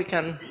okay, we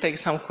can take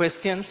some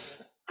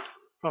questions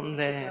from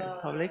the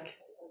public.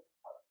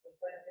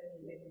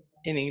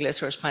 In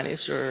English or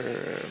Spanish or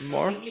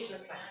more? English or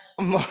Spanish.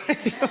 More.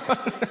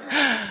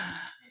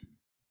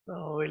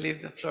 So we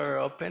leave the floor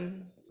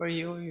open for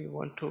you. You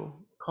want to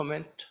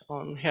comment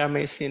on her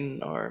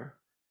amazing or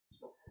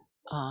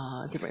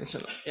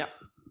dimensional? Yeah.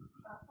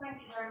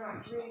 Thank you very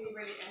much. Really,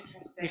 really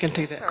interesting. You can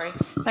take that. Sorry.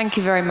 Thank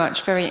you very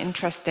much. Very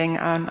interesting.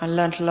 I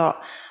learned a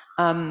lot.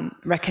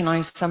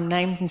 Recognized some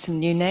names and some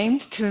new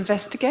names to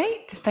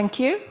investigate. Thank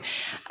you.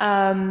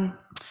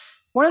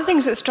 One of the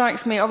things that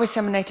strikes me, obviously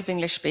I'm a native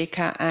English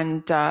speaker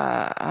and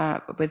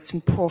with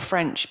some poor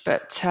French,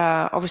 but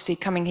obviously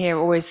coming here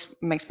always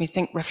makes me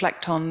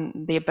reflect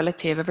on the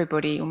ability of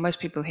everybody, or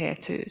most people here,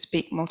 to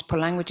speak multiple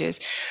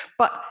languages.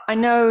 But I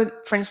know,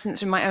 for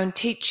instance, in my own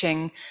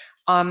teaching,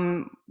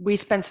 we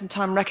spend some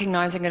time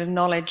recognizing and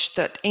acknowledge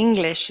that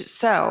English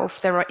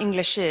itself, there are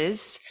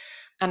Englishes,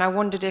 and I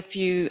wondered if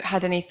you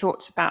had any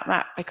thoughts about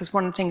that, because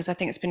one of the things I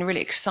think has been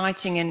really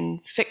exciting in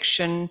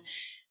fiction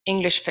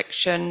English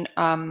fiction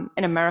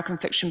in American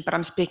fiction, but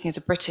I'm speaking as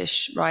a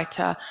British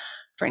writer.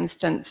 For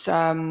instance,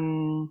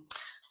 I'm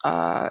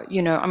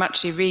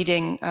actually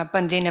reading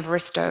Bundine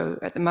Evaristo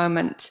at the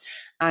moment,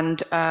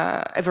 and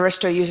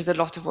Evaristo uses a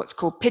lot of what's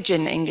called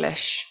pidgin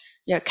English,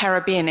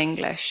 Caribbean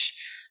English.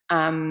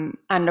 And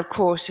of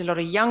course, a lot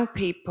of young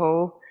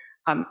people,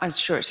 I'm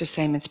sure it's the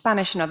same in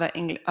Spanish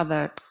and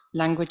other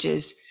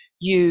languages,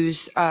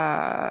 use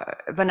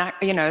sort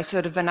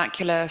of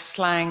vernacular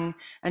slang,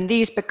 and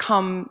these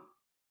become,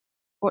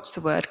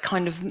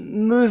 kind of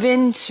move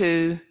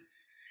into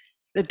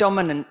the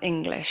dominant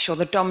English or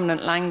the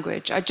dominant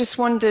language. I just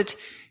am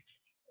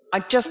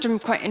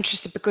quite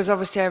interested, because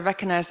obviously I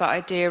recognize that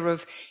idea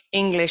of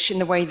English in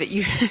the way that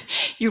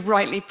you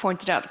rightly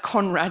pointed out that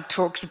Conrad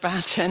talks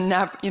about, and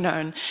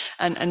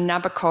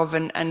Nabokov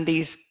and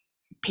these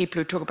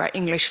people who talk about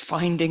English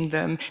finding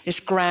them,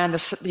 this grand,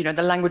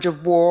 the language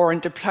of war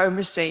and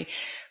diplomacy.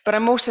 But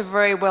I'm also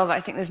very well that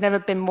I think there's never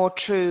been more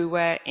true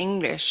where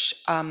English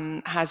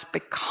has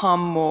become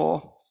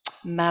more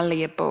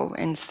malleable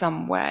in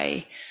some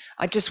way.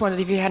 I just wondered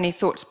if you had any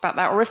thoughts about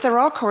that, or if there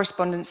are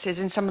correspondences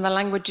in some of the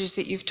languages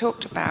that you've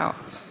talked about.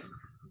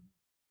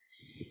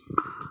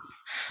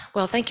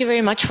 Well, thank you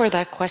very much for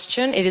that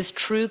question. It is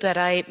true that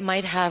I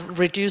might have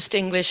reduced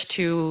English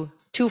to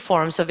two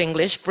forms of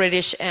English,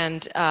 British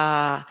and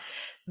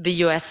the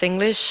US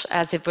English,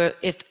 as if they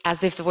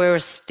were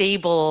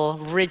stable,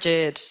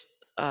 rigid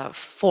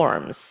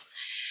forms.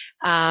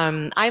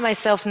 I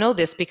myself know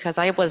this because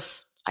I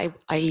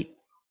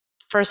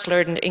first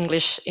learned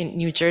English in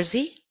New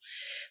Jersey,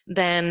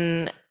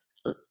 then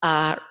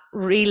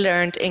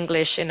relearned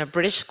English in a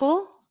British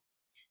school,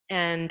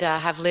 and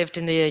have lived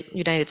in the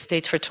United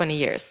States for 20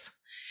 years,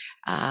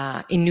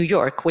 in New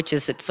York, which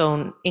is its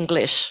own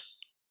English,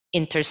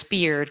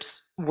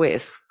 interspersed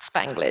with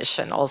Spanglish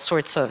and all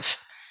sorts of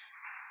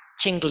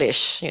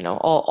Chinglish,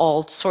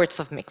 all sorts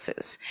of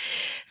mixes.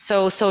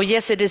 So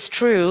yes, it is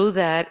true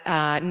that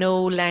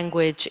no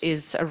language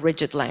is a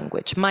rigid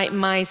language. My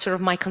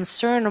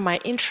concern or my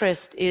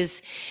interest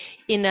is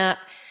in the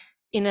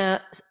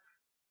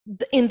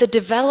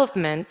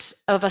development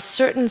of a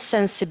certain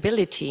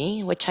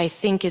sensibility, which I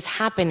think is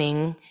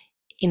happening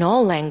in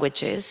all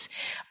languages,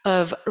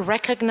 of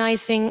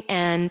recognizing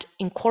and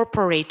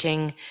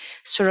incorporating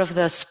sort of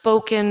the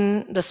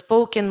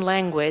spoken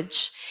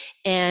language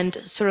and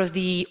sort of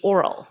the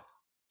oral,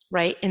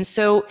 right? And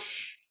so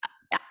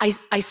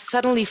I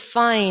suddenly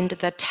find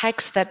that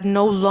texts that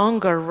no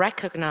longer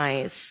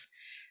recognize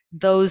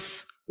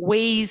those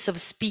ways of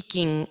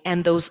speaking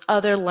and those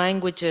other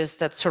languages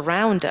that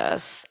surround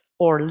us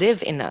or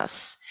live in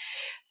us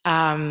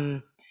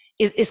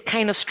is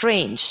kind of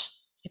strange.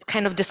 It's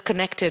kind of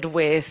disconnected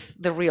with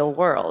the real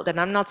world. And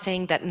I'm not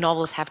saying that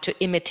novels have to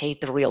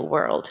imitate the real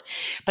world,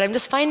 but I'm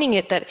just finding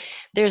it that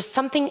there's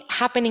something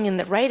happening in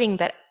the writing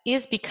that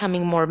is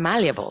becoming more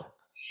malleable.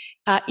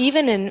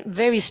 Even in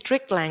very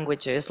strict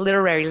languages,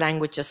 literary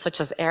languages such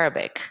as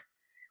Arabic,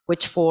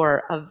 which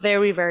for a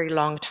very, very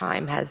long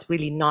time has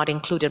really not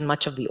included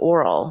much of the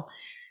oral,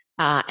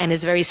 and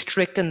is very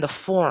strict in the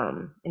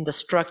form, in the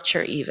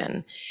structure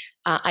even.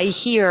 I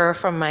hear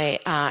from my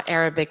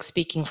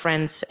Arabic-speaking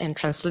friends and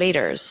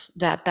translators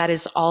that that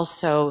is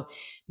also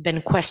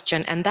been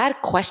questioned, and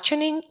that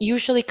questioning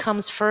usually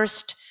comes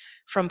first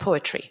from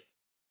poetry.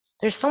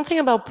 There's something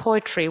about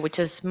poetry which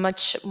is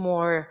much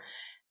more,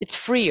 it's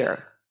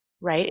freer,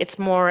 right? It's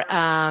more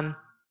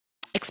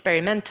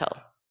experimental.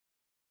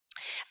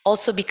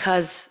 Also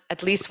because,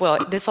 at least,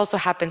 well, this also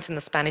happens in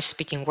the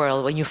Spanish-speaking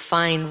world, when you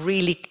find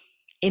really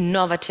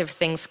innovative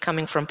things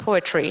coming from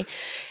poetry,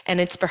 and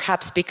it's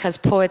perhaps because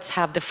poets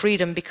have the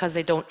freedom because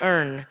they don't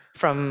earn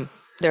from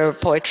their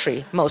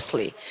poetry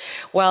mostly,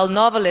 while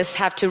novelists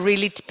have to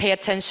really pay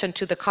attention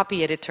to the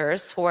copy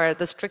editors, who are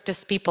the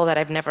strictest people that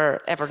I've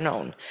never ever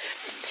known.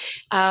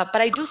 But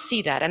I do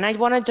see that, and I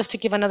wanted just to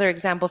give another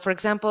example. For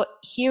example,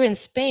 here in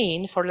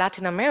Spain, for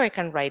Latin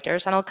American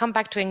writers, and I'll come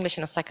back to English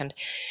in a second,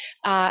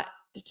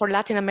 for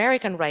Latin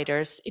American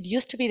writers, it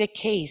used to be the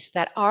case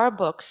that our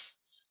books,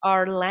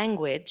 our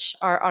language,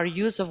 our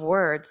use of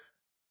words,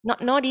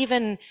 not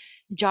even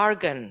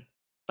jargon,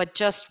 but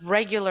just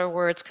regular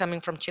words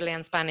coming from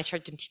Chilean, Spanish,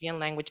 Argentinian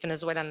language,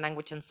 Venezuelan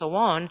language, and so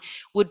on,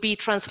 would be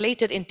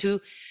translated into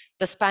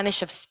the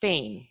Spanish of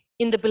Spain,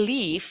 in the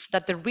belief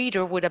that the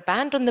reader would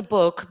abandon the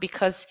book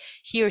because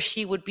he or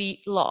she would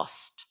be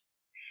lost.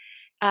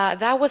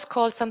 That was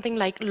called something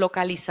like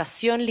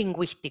localización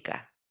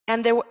lingüística.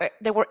 And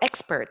there were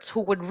experts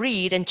who would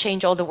read and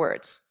change all the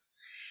words,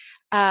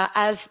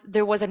 as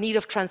there was a need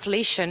of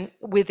translation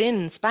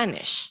within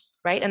Spanish,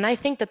 right? And I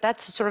think that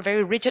that's sort of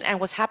very rigid and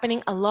was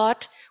happening a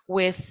lot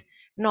with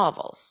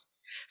novels.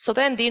 So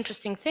then the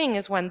interesting thing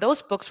is when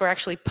those books were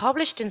actually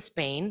published in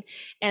Spain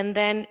and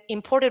then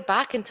imported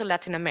back into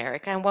Latin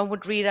America, and one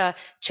would read a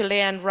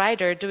Chilean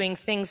writer doing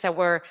things that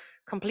were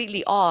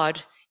completely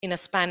odd in a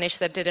Spanish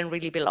that didn't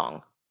really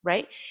belong,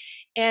 right?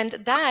 And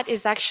that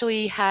is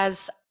actually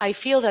I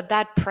feel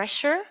that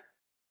pressure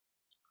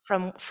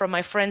from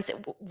my friends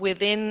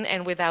within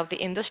and without the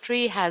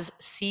industry has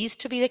ceased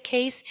to be the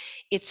case.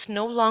 It's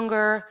no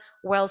longer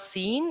well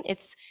seen.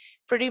 It's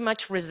pretty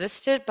much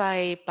resisted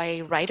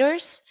by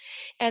writers.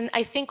 And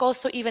I think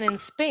also even in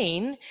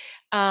Spain,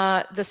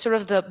 the sort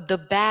of the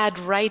bad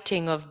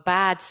writing of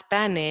bad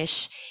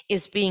Spanish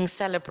is being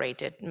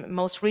celebrated,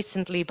 most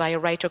recently by a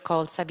writer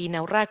called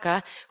Sabina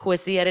Urraca, who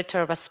is the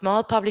editor of a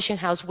small publishing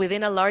house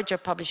within a larger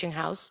publishing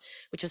house,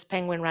 which is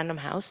Penguin Random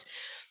House,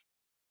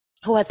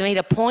 who has made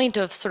a point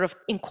of sort of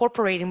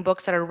incorporating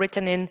books that are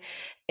written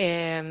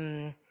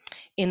in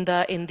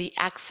the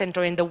accent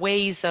or in the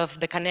ways of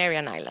the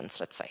Canarian Islands,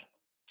 let's say,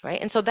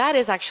 right? And so that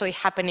is actually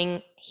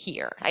happening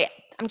here.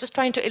 I'm just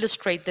trying to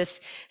illustrate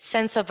this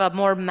sense of a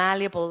more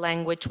malleable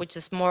language, which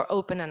is more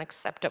open and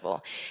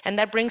acceptable. And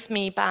that brings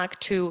me back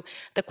to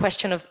the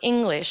question of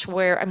English,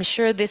 where I'm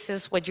sure this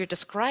is what you're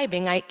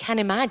describing, I can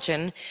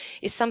imagine,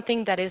 is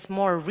something that is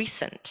more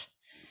recent.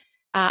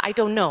 I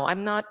don't know,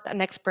 I'm not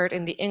an expert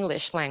in the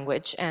English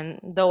language, and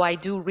though I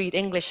do read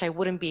English, I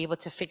wouldn't be able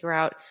to figure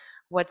out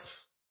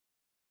what's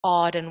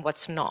odd and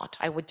what's not.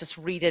 I would just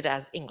read it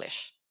as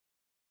English,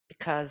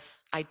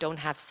 because I don't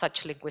have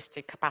such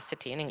linguistic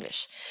capacity in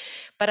English.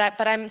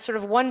 But I'm sort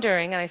of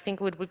wondering, and I think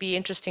it would be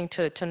interesting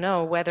to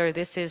know whether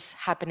this is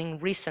happening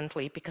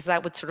recently, because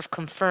that would sort of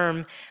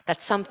confirm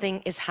that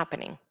something is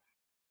happening.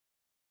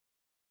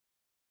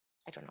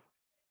 I don't know.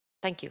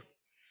 Thank you.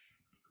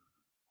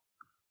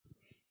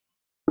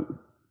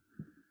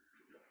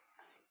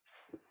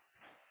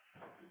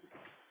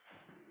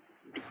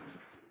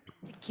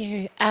 Thank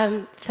you.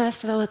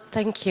 First of all,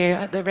 thank you.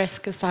 At the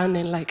risk of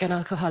sounding like an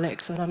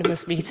Alcoholics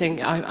Anonymous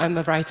meeting, I'm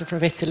a writer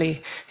from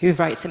Italy who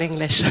writes in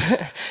English.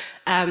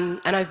 And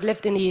I've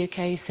lived in the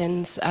UK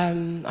since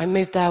I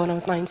moved there when I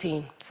was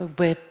 19. It's a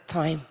weird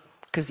time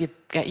because you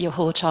get your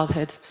whole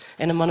childhood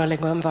in a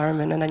monolingual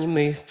environment and then you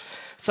move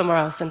somewhere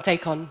else and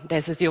take on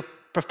this as your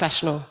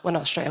professional, well,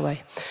 not straight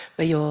away,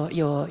 but your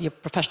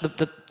professional,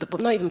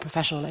 not even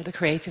professional, like the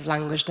creative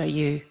language that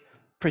you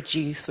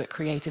produce with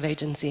creative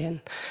agency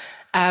in.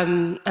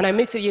 And I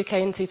moved to the UK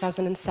in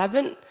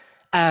 2007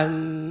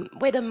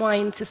 with a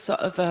mind to sort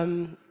of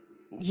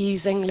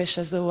use English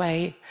as a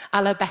way,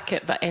 a la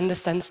Beckett, but in the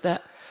sense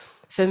that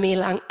for me,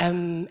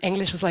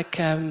 English was like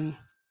a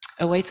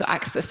way to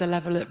access a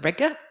level of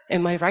rigor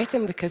in my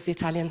writing because the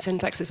Italian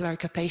syntax is very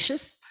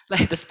capacious,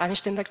 like the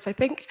Spanish syntax, I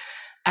think.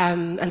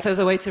 And so it was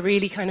a way to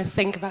really kind of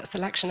think about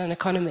selection and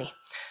economy.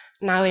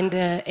 Now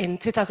in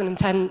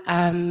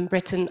 2010,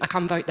 Britain, I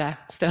can't vote there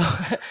still,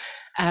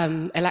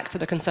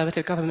 elected a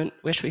conservative government,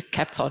 which we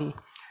kept on.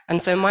 And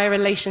so my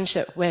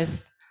relationship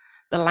with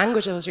the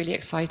language I was really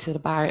excited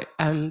about,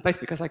 both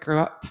because I grew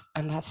up,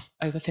 and that's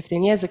over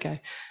 15 years ago,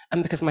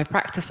 and because my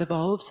practice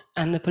evolved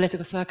and the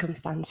political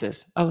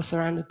circumstances I was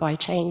surrounded by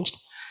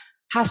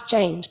has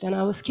changed. And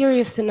I was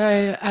curious to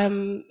know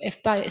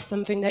if that is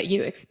something that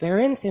you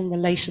experience in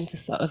relation to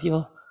sort of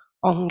your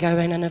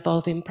ongoing and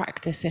evolving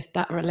practice, if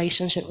that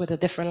relationship with the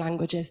different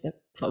languages that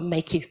sort of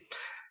make you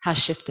has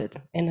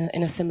shifted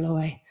in a similar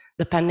way,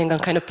 depending on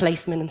kind of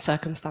placement and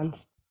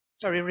circumstance.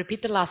 Sorry,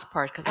 repeat the last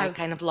part because I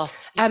kind of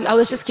lost. I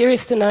was just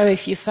curious to know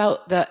if you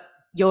felt that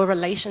your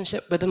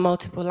relationship with the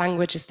multiple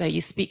languages that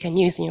you speak and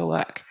use in your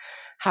work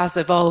has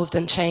evolved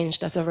and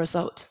changed as a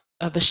result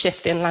of a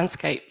shift in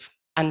landscape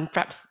and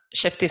perhaps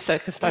shifting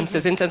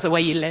circumstances in terms of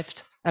where you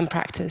lived and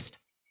practiced.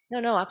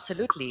 No,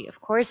 absolutely.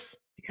 Of course,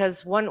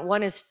 because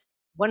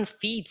one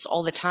feeds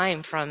all the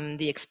time from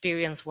the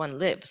experience one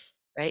lives,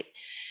 right?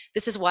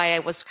 This is why I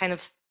was kind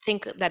of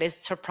think that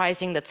it's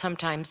surprising that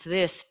sometimes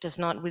this does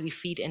not really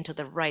feed into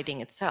the writing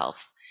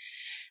itself.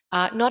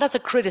 Not as a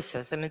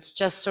criticism, it's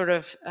just sort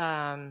of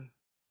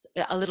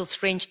a little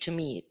strange to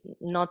me.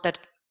 Not that,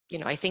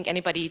 I think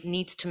anybody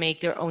needs to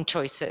make their own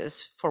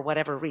choices for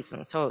whatever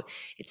reason. So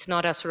it's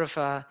not a sort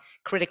of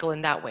critical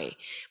in that way.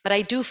 But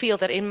I do feel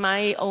that in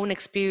my own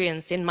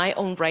experience, in my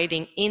own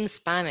writing in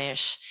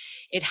Spanish,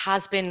 it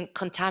has been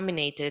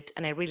contaminated,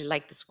 and I really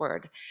like this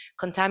word,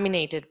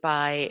 contaminated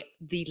by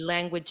the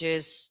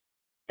languages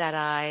that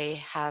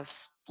I have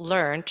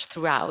learned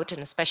throughout,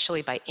 and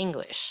especially by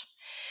English,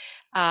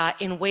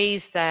 in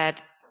ways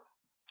that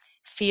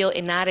feel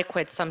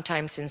inadequate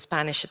sometimes in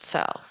Spanish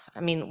itself. I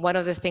mean, one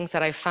of the things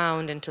that I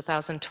found in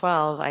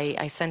 2012,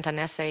 I sent an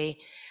essay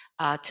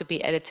to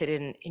be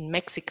edited in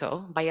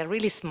Mexico by a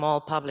really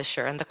small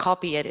publisher, and the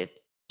copy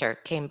editor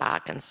came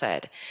back and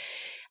said,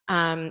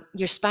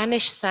 your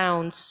Spanish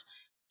sounds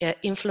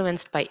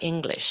influenced by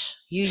English.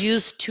 You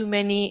use too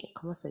many,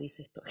 ¿cómo se dice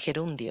esto?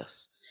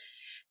 Gerundios.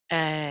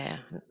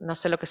 No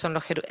sé lo que son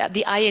los gerundios.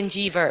 The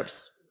ing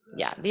verbs.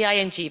 Yeah, the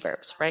ing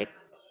verbs, right?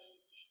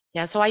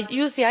 Yeah, so I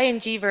use the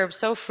ing verbs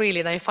so freely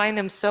and I find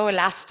them so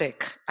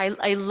elastic.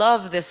 I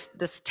love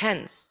this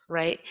tense,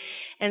 right?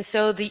 And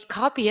so the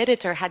copy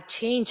editor had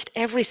changed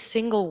every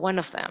single one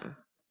of them.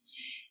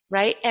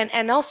 Right,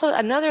 and also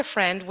another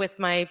friend with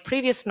my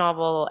previous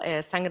novel,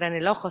 Sangre en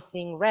el Ojo,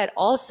 Seeing Red,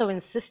 also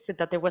insisted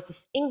that there was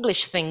this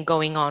English thing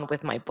going on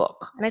with my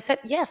book. And I said,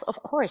 yes,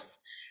 of course.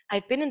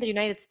 I've been in the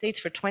United States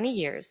for 20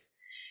 years.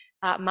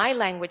 my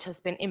language has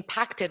been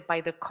impacted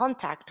by the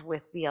contact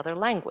with the other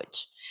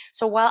language.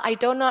 So while I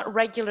do not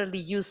regularly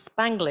use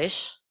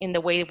Spanglish in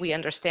the way we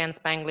understand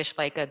Spanglish,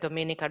 like a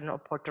Dominican or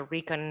Puerto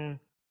Rican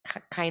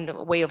kind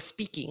of way of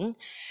speaking,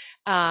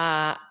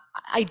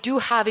 I do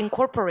have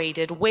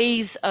incorporated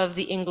ways of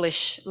the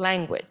English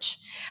language.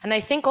 And I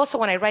think also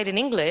when I write in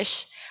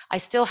English, I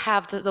still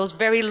have those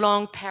very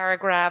long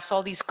paragraphs,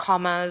 all these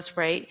commas,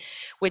 right?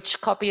 Which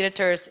copy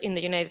editors in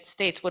the United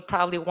States would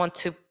probably want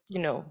to,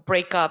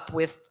 break up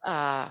with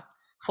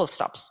full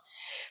stops.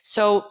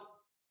 So,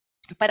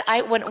 but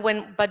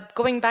but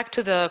going back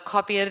to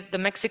the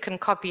Mexican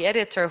copy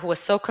editor who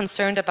was so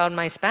concerned about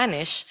my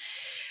Spanish,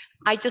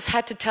 I just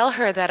had to tell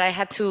her that I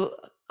had to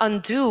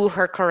undo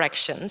her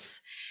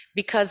corrections,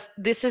 because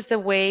this is the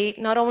way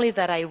not only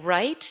that I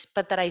write,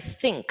 but that I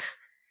think.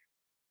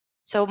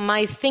 So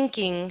my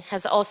thinking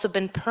has also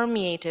been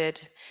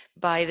permeated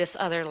by this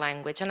other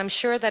language. And I'm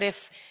sure that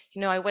if,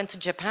 I went to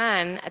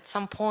Japan, at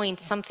some point,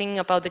 something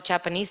about the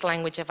Japanese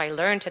language, if I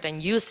learned it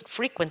and used it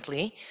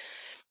frequently,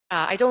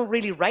 I don't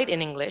really write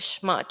in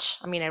English much.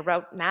 I mean, I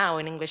write now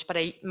in English, but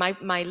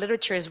my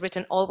literature is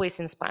written always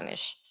in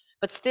Spanish.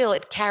 But still,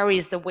 it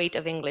carries the weight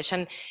of English,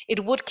 and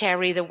it would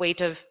carry the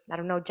weight of,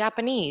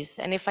 Japanese.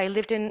 And if I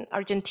lived in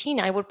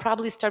Argentina, I would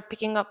probably start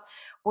picking up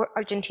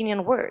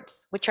Argentinian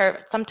words, which are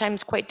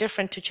sometimes quite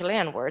different to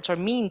Chilean words or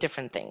mean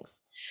different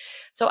things.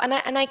 So, and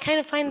I kind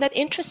of find that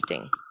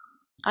interesting.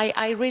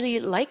 I really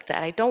like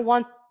that. I don't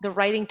want the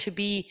writing to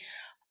be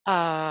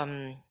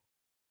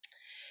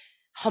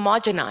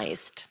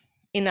homogenized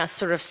in a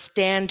sort of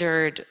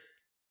standard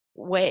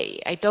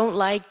way. I don't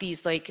like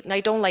these, I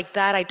don't like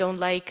that. I don't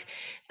like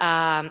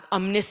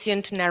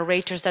omniscient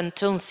narrators that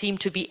don't seem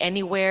to be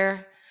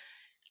anywhere.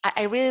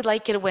 I really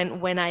like it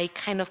when I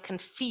kind of can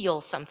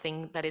feel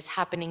something that is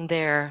happening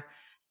there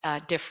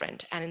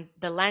different. And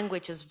the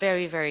language is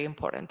very, very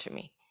important to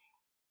me.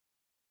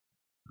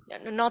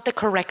 Not the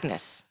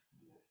correctness.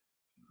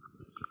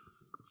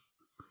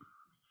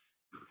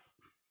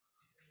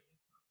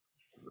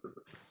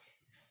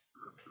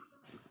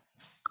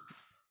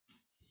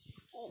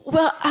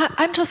 Well,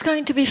 I'm just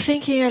going to be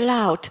thinking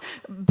aloud,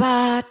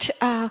 but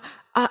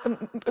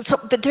so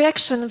the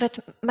direction that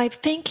my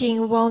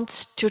thinking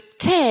wants to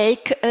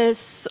take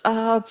is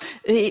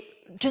the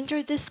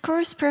gender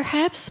discourse,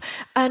 perhaps.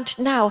 And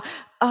now,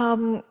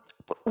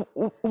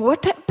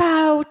 what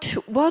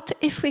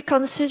if we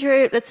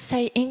consider, let's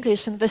say,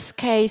 English in this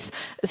case,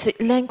 the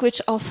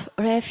language of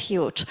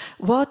refuge?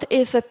 What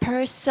if a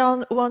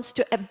person wants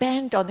to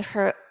abandon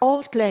her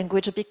old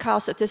language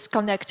because it is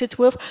connected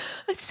with,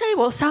 let's say,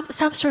 well, some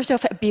sort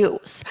of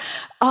abuse,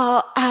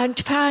 and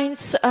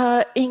finds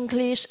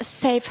English a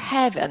safe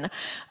haven?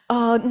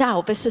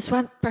 Now, this is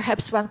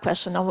perhaps one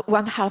question, or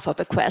one half of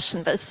a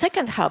question. The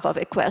second half of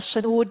a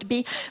question would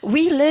be,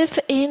 we live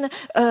in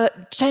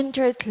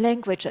gendered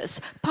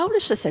languages.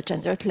 Polish is a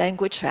gendered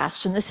language,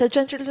 Russian is a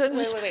gendered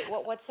language. Wait,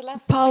 what's the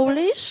last?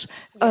 Polish,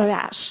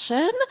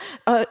 Russian,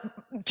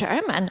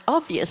 German,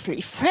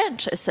 obviously,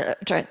 French is a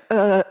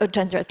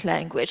gendered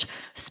language,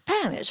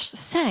 Spanish,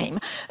 same.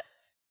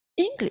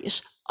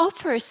 English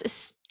offers a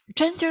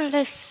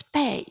genderless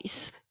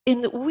space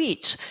in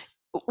which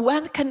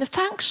one can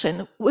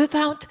function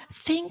without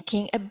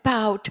thinking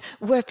about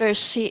whether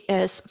she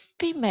is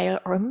female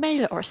or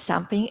male or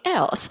something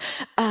else.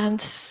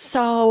 And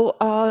so,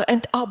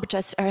 and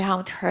objects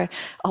around her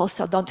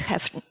also don't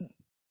have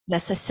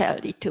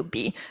necessarily to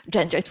be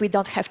gendered. We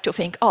don't have to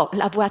think, oh,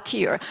 la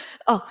voiture.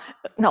 Oh,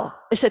 no,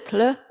 is it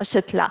le, is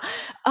it la?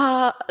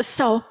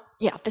 So,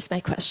 yeah, that's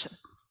my question.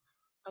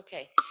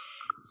 Okay.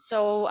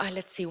 So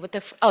let's see what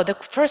the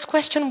first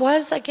question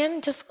was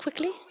again, just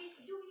quickly.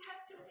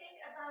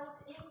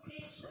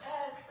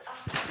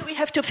 Do we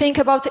have to think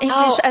about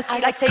English as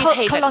like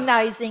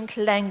colonizing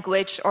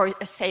language or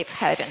a safe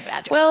haven?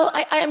 Rather? Well,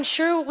 I am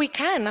sure we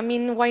can. I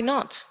mean, why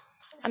not?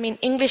 I mean,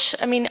 English,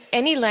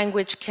 any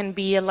language can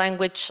be a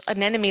language,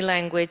 an enemy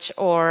language,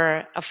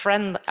 or a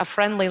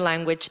friendly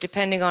language,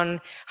 depending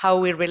on how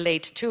we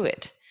relate to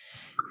it,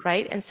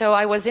 right? And so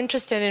I was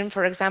interested in,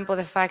 for example,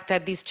 the fact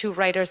that these two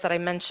writers that I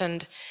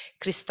mentioned,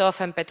 Christoph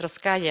and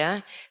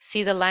Petroskaya,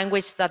 see the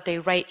language that they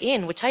write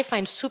in, which I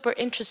find super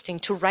interesting,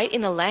 to write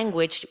in a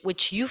language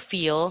which you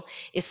feel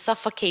is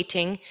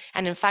suffocating,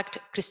 and in fact,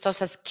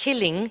 Christoph is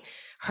killing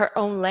her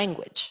own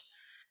language,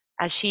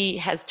 as she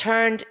has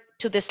turned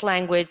to this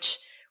language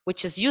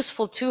which is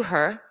useful to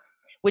her,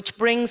 which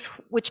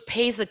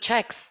pays the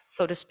checks,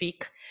 so to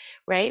speak,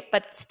 right?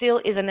 But still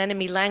is an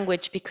enemy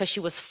language because she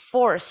was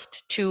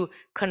forced to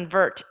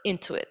convert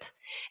into it.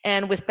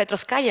 And with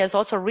Petroskaya is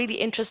also a really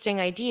interesting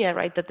idea,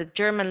 right? That the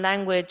German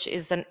language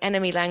is an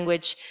enemy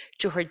language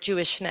to her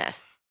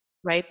Jewishness,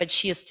 right? But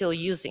she is still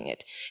using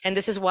it. And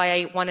this is why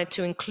I wanted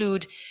to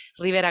include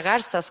Rivera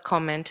Garza's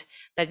comment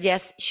that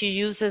yes, she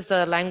uses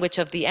the language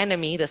of the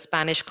enemy, the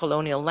Spanish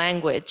colonial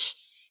language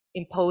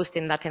imposed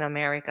in Latin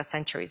America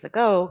centuries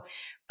ago,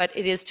 but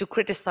it is to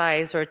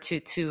criticize or to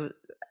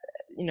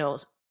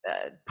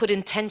put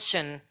in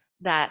tension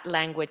that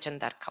language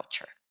and that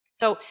culture.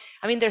 So,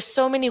 there's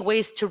so many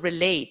ways to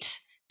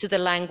relate to the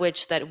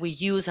language that we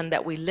use and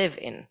that we live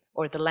in,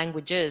 or the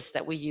languages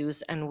that we use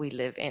and we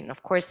live in.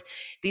 Of course,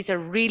 these are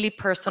really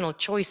personal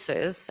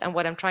choices. And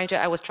what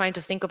I was trying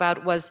to think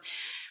about was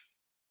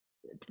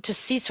to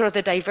see sort of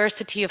the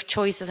diversity of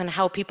choices and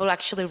how people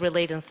actually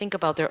relate and think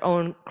about their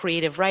own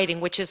creative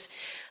writing, which is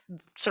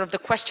sort of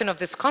the question of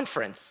this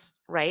conference,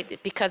 right?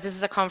 Because this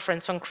is a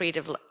conference on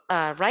creative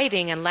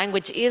writing, and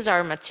language is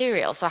our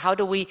material. So how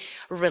do we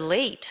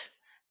relate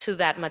to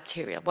that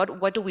material?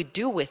 What do we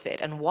do with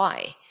it, and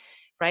why?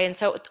 Right? And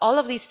so all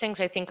of these things,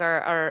 I think,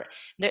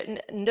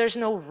 there's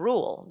no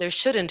rule. There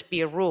shouldn't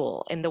be a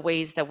rule in the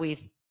ways that we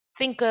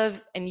think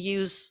of and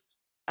use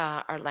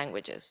our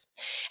languages.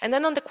 And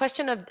then on the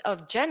question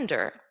of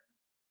gender,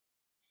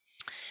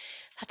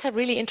 that's a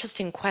really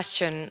interesting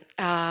question.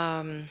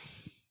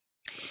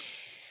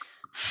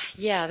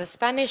 Yeah, the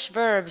Spanish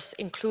verbs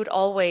include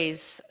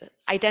always,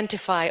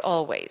 identify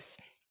always.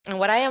 And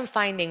what I am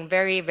finding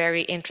very,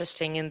 very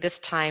interesting in this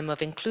time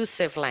of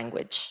inclusive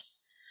language,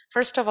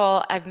 first of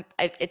all,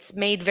 it's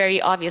made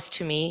very obvious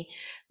to me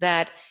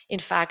that, in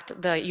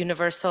fact, the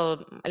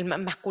universal, el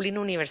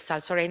masculino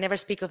universal, sorry, I never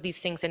speak of these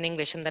things in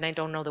English and then I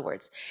don't know the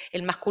words.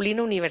 El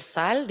masculino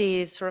universal,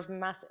 the sort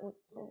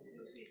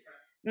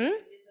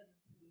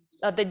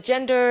of the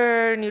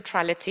gender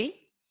neutrality,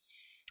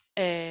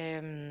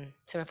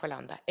 se me fue la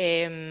onda.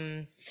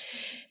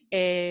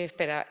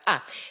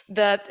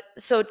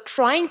 So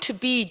trying to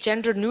be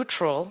gender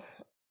neutral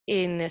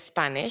in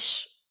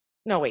Spanish,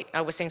 no, wait,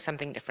 I was saying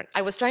something different.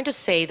 I was trying to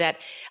say that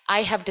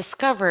I have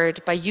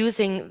discovered by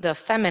using the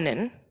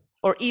feminine,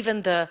 or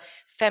even the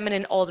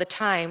feminine all the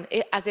time,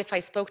 as if I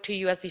spoke to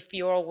you as if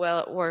you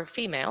were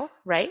female,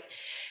 right?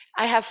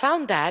 I have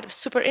found that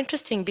super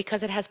interesting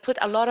because it has put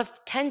a lot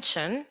of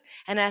tension,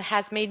 and it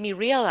has made me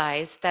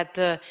realize that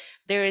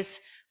there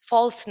is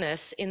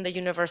falseness in the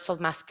universal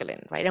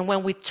masculine, right? And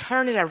when we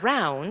turn it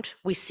around,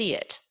 we see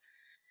it.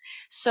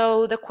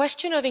 So the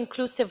question of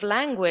inclusive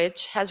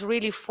language has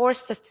really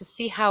forced us to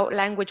see how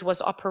language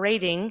was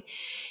operating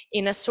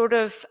in a sort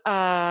of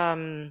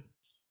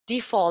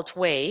default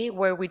way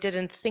where we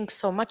didn't think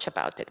so much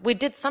about it. We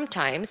did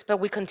sometimes, but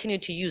we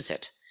continued to use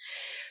it.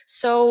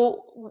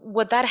 So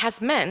what that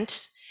has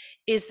meant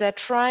is that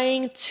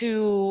trying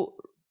to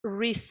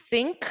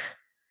rethink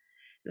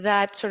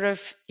that sort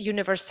of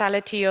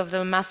universality of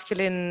the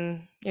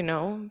masculine,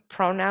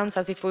 pronouns,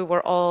 as if we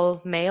were all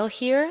male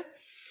here,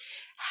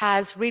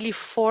 has really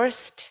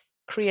forced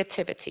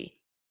creativity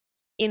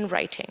in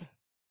writing.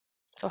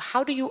 So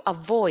how do you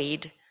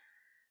avoid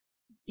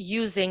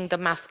using the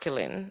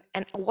masculine,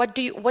 and what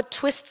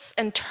twists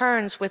and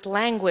turns with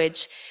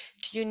language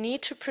do you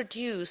need to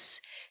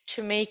produce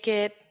to make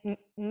it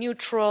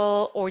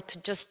neutral, or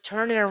to just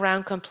turn it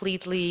around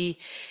completely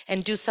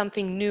and do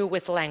something new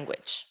with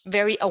language?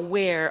 Very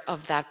aware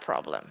of that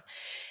problem.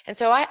 And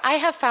so I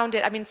have found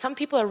it, some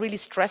people are really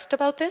stressed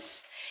about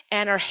this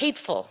and are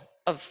hateful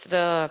of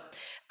the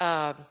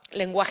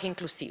lenguaje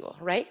inclusivo,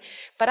 right?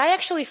 But I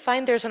actually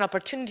find there's an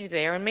opportunity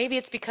there, and maybe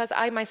it's because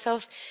I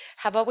myself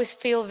have always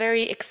feel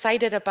very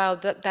excited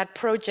about that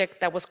project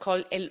that was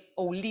called El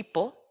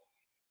Oulipo,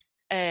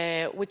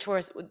 which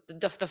was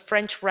the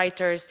French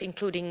writers,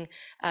 including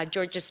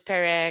Georges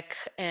Perec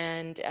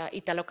and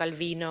Italo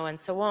Calvino and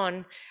so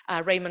on,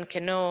 Raymond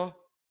Queneau,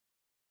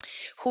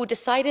 who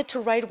decided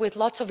to write with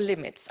lots of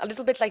limits, a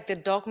little bit like the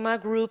Dogma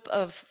group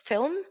of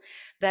film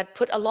that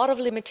put a lot of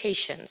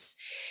limitations.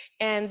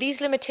 And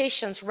these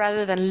limitations,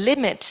 rather than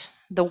limit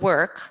the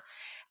work,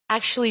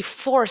 actually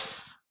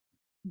force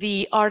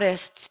the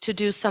artists to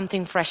do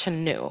something fresh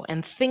and new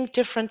and think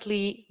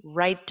differently,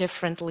 write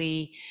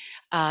differently,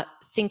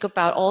 think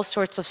about all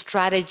sorts of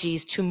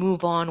strategies to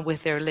move on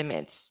with their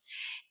limits.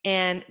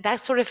 And that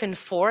sort of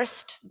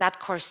enforced, that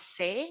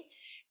corset,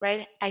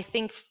 right, I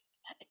think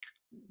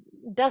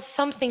does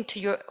something to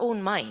your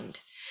own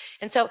mind.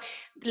 And so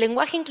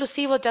lenguaje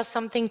inclusivo does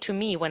something to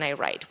me when I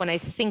write, when I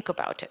think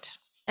about it.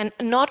 And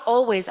not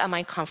always am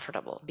I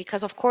comfortable,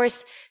 because of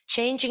course,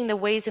 changing the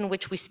ways in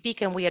which we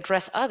speak and we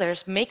address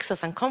others makes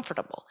us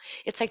uncomfortable.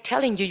 It's like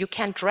telling you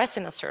can't dress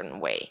in a certain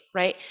way,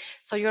 right?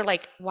 So you're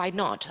like, why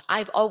not?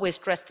 I've always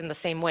dressed in the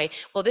same way.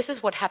 Well, this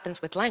is what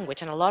happens with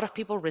language, and a lot of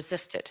people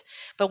resist it.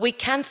 But we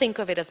can think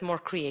of it as more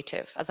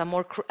creative, as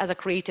a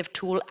creative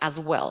tool as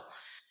well.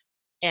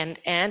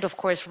 And of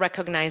course,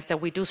 recognize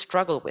that we do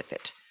struggle with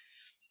it.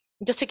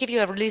 Just to give you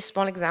a really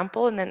small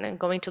example, and then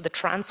going to the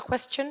trans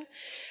question,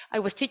 I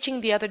was teaching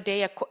the other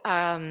day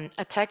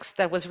a text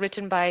that was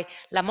written by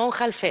La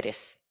Monja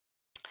Alférez,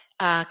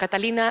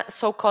 Catalina,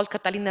 so-called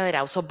Catalina de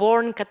Erauso,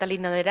 born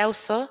Catalina de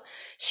Erauso.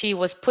 She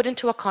was put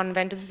into a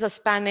convent. This is a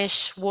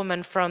Spanish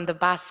woman from the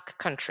Basque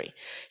country.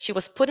 She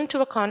was put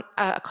into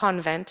a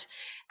convent.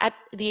 At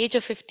the age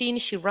of 15,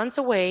 she runs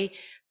away,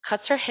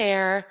 cuts her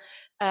hair,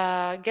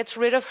 gets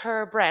rid of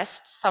her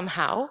breasts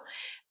somehow,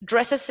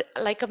 dresses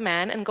like a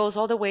man, and goes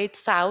all the way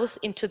south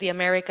into the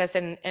Americas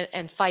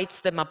and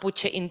fights the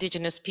Mapuche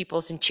indigenous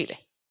peoples in Chile.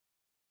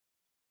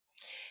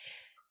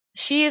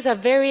 She is a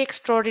very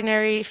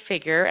extraordinary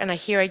figure, and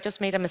I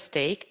just made a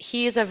mistake.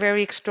 He is a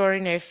very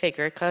extraordinary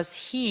figure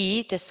because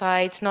he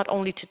decides not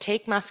only to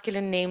take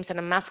masculine names and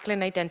a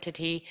masculine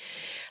identity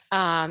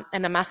and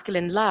a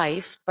masculine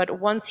life,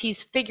 but once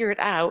he's figured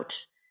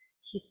out,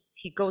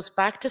 he goes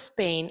back to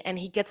Spain and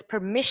he gets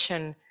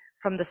permission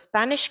from the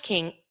Spanish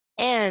king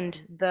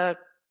and the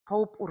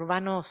Pope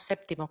Urbano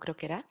VII, creo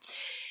que era,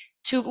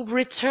 to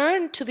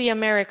return to the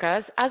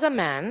Americas as a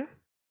man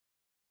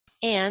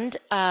and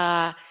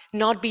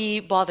not be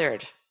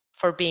bothered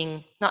for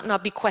being,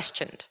 not be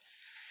questioned.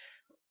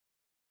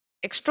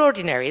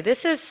 Extraordinary.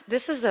 This is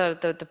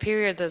the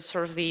period, the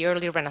sort of the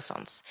early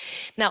Renaissance.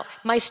 Now,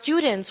 my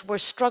students were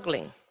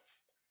struggling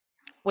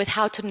with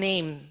how to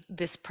name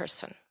this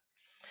person.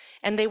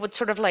 And they would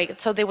sort of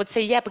so they would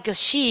say, yeah,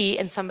 because she,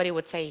 and somebody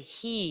would say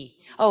he.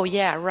 Oh,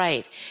 yeah,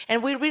 right.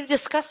 And we really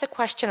discussed the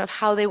question of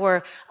how they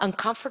were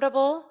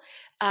uncomfortable,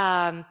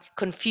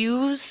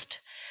 confused.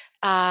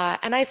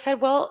 And I said,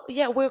 well,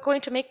 yeah, we're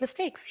going to make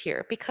mistakes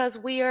here because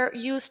we are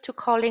used to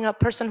calling a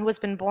person who has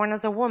been born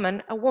as a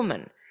woman.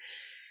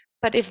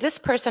 But if this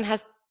person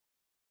has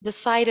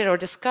decided or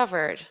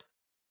discovered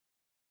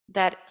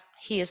that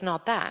he is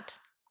not that,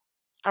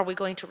 are we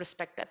going to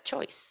respect that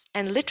choice?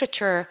 And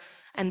literature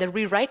and the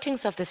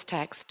rewritings of this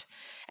text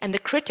and the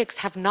critics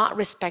have not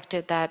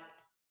respected that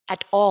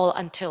at all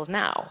until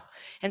now.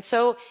 And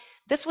so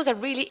this was a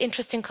really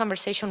interesting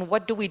conversation.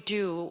 What do we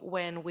do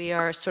when we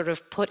are sort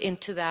of put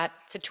into that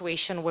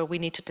situation where we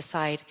need to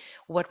decide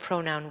what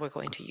pronoun we're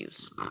going to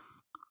use?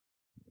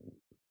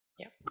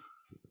 Yeah.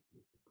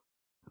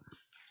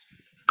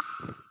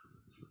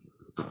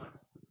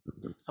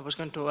 I was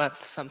going to add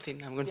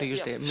something. I'm going to use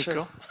the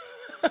micro.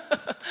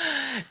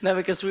 No,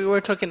 because we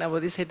were talking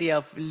about this idea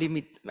of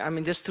limit. I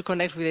mean, just to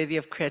connect with the idea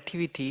of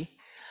creativity,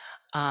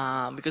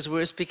 because we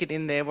were speaking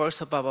in the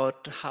workshop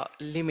about how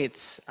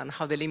limits and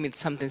how the limits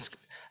sometimes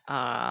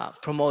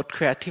promote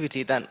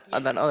creativity than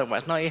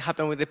otherwise. Now it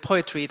happened with the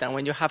poetry that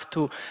when you have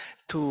to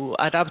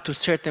adapt to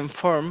certain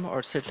form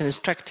or certain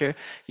structure,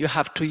 you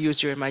have to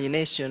use your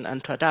imagination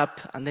and to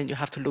adapt, and then you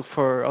have to look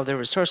for other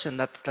resources, and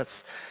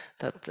that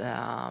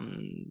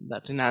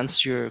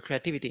enhance your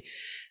creativity.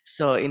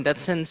 So in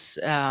that sense,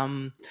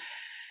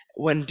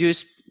 when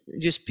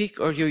you speak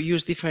or you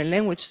use different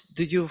languages,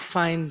 do you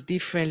find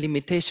different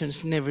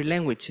limitations in every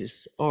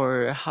languages,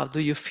 or how do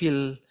you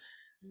feel?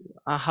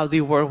 How do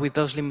you work with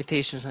those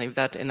limitations, and if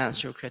that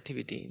enhances your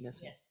creativity in that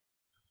sense?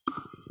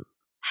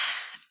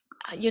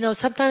 Yes. You know,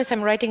 sometimes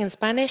I'm writing in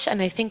Spanish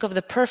and I think of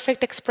the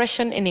perfect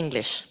expression in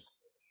English,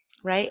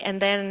 right? And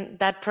then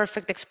that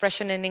perfect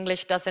expression in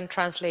English doesn't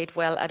translate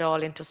well at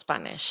all into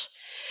Spanish.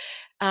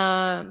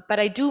 But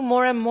I do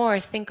more and more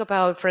think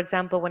about, for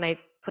example, when I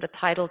put a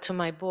title to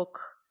my book,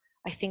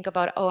 I think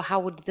about, oh, how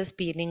would this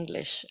be in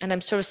English? And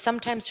I'm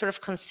sometimes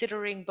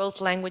considering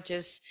both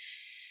languages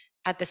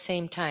at the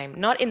same time,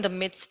 not in the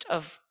midst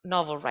of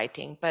novel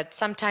writing, but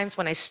sometimes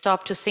when I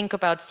stop to think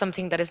about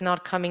something that is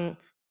not coming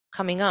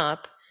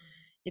up,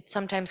 it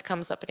sometimes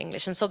comes up in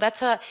English. And so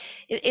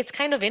it's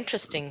kind of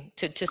interesting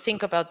to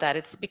think about that.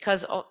 It's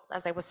because,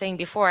 as I was saying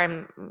before,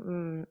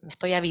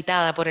 estoy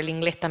habitada por el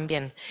inglés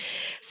también.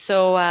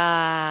 So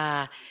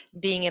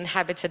being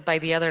inhabited by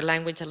the other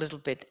language a little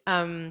bit.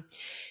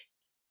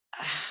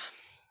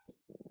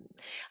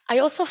 I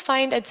also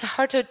find it's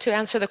hard to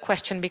answer the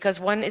question because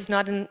one is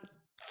not in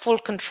full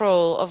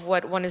control of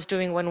what one is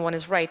doing when one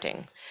is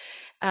writing.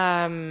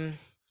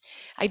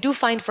 I do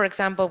find, for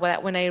example,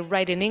 that when I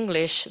write in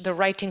English, the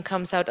writing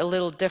comes out a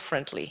little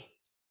differently.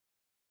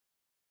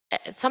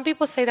 Some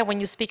people say that when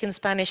you speak in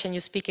Spanish and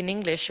you speak in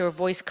English, your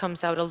voice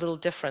comes out a little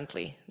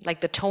differently, like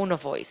the tone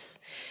of voice.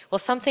 Well,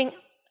 something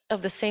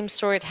of the same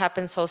sort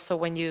happens also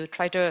when you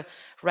try to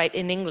write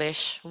in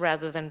English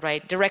rather than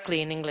write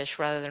directly in English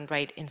rather than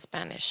write in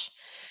Spanish.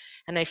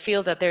 And I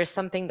feel that there's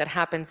something that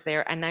happens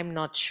there and I'm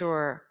not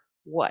sure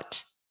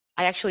what.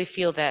 I actually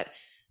feel that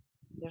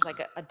there's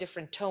like a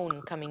different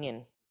tone coming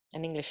in,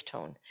 an English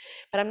tone.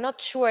 But I'm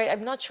not sure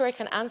I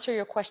can answer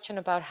your question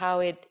about how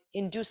it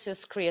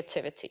induces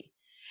creativity.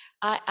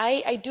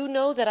 I do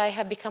know that I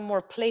have become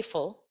more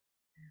playful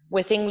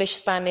with English,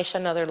 Spanish,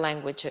 and other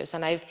languages.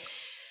 And I've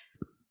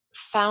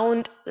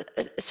found,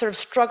 sort of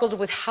struggled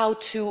with how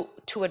to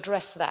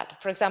address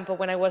that. For example,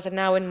 when I was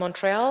now in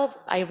Montreal,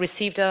 I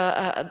received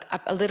a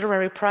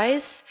literary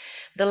prize.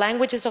 The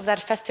languages of that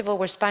festival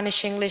were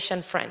Spanish, English,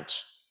 and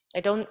French. I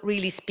don't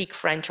really speak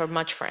French or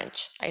much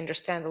French. I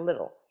understand a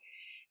little.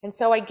 And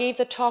so I gave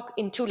the talk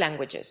in 2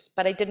 languages,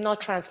 but I did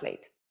not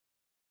translate.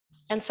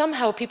 And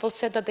somehow people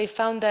said that they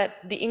found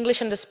that the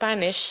English and the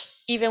Spanish,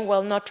 even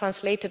while not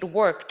translated,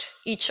 worked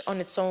each on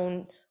its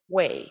own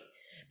way.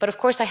 But of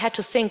course I had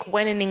to think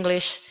when in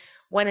English,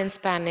 when in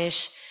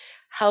Spanish,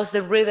 how's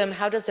the rhythm,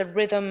 how does the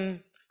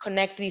rhythm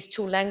connect these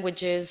 2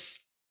 languages?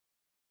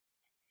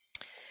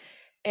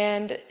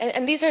 And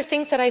these are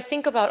things that I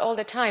think about all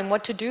the time,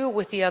 what to do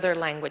with the other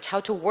language,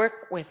 how to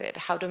work with it,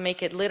 how to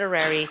make it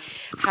literary,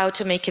 how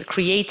to make it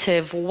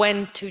creative,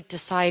 when to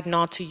decide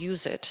not to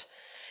use it.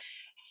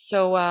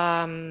 So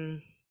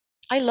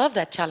I love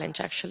that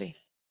challenge, actually.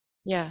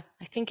 Yeah,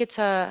 I think it's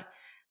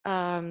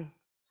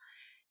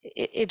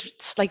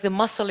it's like the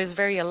muscle is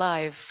very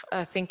alive,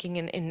 thinking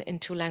in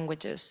two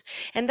languages.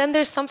 And then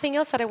there's something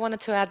else that I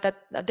wanted to add,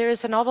 that there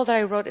is a novel that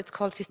I wrote, it's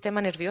called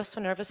Sistema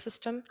Nervioso, Nervous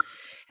System.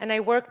 And I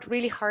worked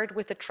really hard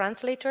with the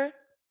translator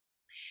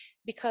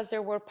because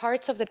there were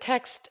parts of the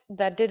text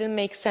that didn't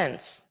make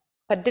sense,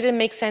 but didn't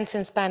make sense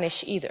in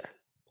Spanish either.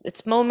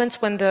 It's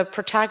moments when the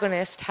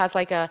protagonist has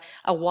like a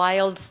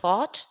wild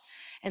thought,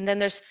 and then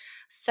there's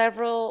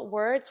several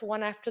words,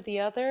 one after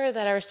the other,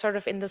 that are sort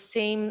of in the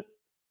same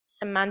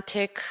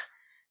semantic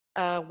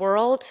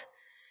world,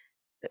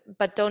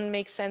 but don't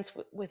make sense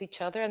with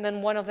each other. And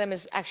then one of them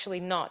is actually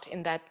not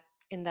in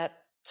that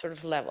sort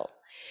of level.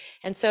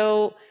 And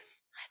so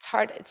it's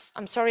hard.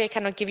 I'm sorry I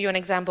cannot give you an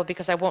example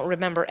because I won't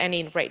remember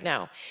any right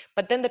now.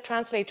 But then the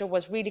translator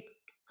was really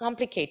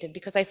complicated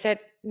because I said,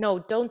 no,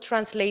 don't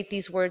translate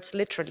these words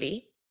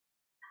literally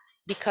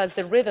because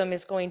the rhythm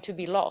is going to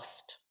be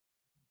lost.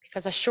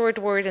 Because a short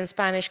word in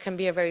Spanish can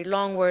be a very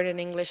long word in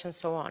English and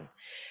so on.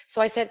 So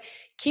I said,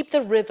 keep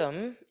the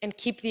rhythm and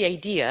keep the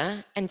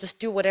idea and just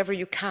do whatever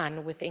you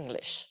can with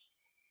English.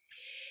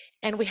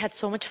 And we had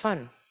so much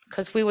fun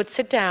because we would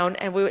sit down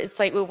and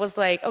it was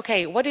like,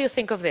 okay, what do you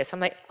think of this? I'm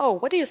like, oh,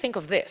 what do you think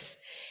of this?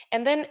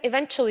 And then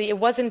eventually it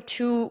wasn't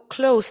too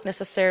close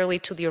necessarily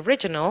to the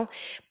original,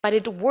 but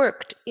it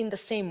worked in the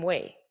same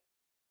way.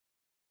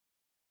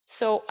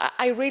 So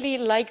I really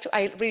like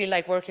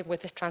working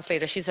with this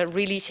translator. She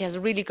has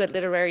really good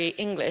literary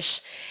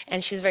English,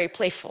 and she's very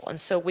playful. And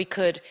so we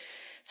could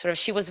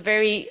she was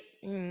very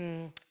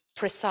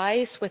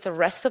precise with the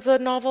rest of the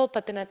novel,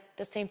 but then at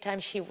the same time,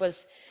 she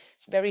was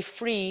very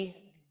free,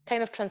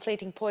 kind of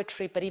translating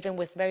poetry, but even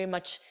with very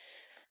much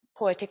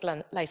poetic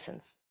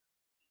license.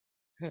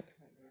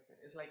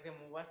 It's like the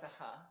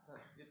muwasaha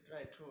that you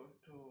try to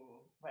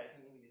write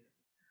in English.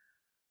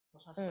 So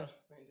that's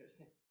very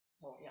interesting.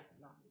 So yeah,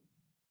 no.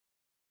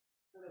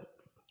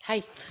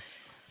 Hi.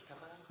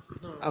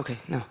 Okay,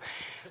 no.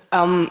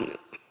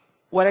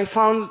 What I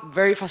found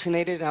very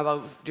fascinating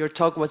about your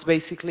talk was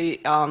basically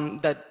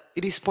that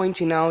it is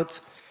pointing out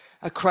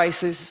a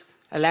crisis,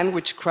 a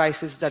language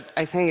crisis that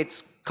I think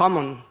it's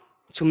common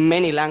to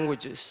many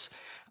languages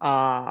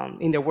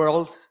in the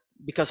world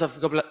because of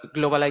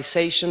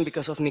globalization,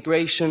 because of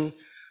migration.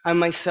 I'm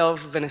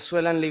myself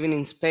Venezuelan living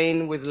in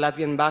Spain with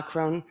Latvian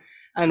background,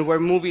 and we're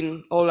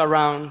moving all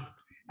around.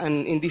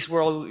 And in this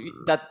world,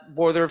 that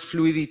border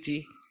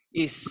fluidity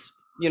is,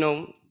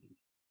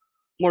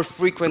 more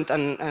frequent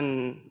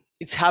and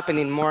it's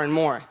happening more and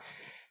more.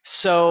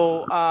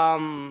 So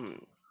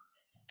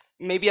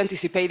maybe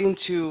anticipating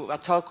to a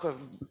talk or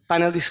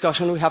panel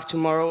discussion we have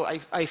tomorrow,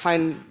 I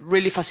find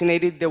really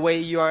fascinating the way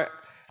you are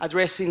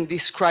addressing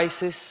this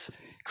crisis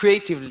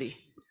creatively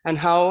and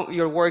how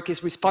your work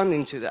is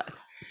responding to that.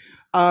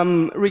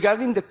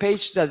 Regarding the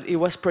page that it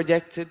was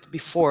projected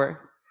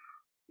before,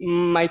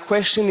 my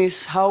question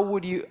is, how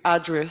would you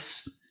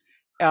address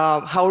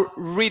how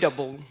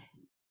readable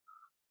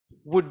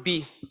would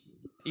be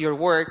your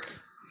work?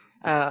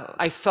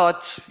 I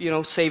thought,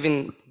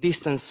 saving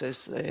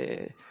distances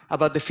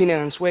about the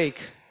Finnegan's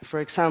Wake, for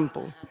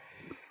example.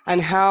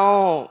 And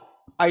how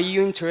are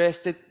you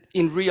interested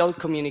in real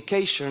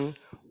communication,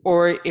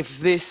 or if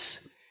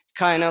this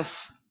kind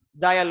of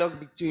dialogue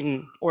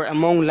between or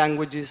among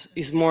languages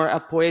is more a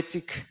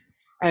poetic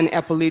and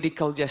a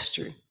political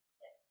gesture?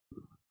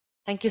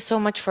 Thank you so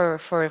much for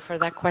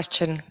that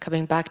question,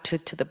 coming back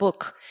to the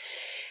book.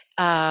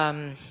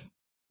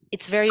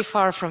 It's very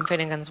far from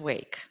Finnegan's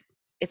Wake.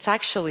 It's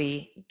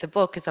actually, the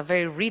book is a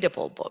very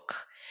readable book,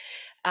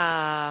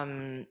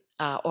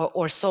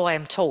 or so I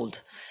am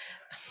told,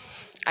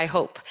 I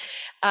hope.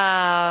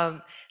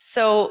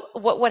 So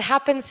what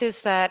happens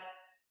is that,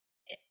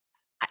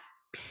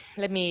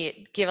 let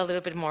me give a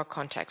little bit more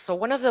context. So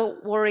one of the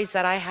worries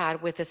that I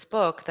had with this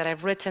book that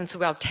I've written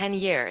throughout 10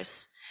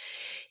 years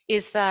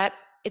is that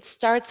it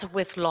starts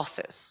with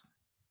losses,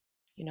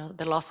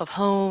 the loss of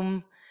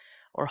home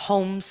or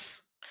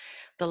homes,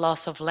 the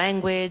loss of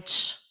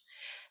language,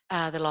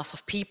 the loss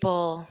of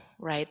people,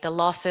 right? The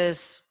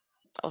losses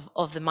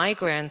of the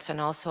migrants and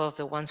also of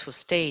the ones who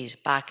stayed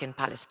back in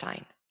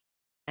Palestine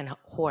and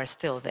who are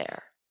still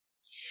there.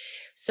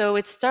 So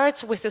it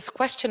starts with this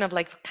question of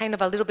kind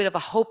of a little bit of a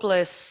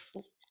hopeless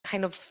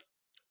kind of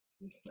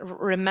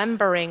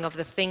remembering of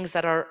the things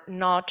that are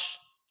not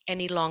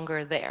any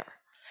longer there.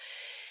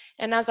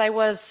 And as I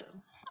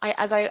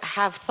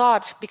have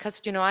thought, because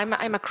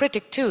I'm a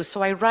critic too,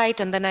 so I write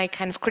and then I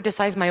kind of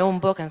criticize my own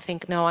book and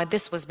think, no,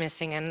 this was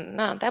missing, and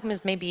no, that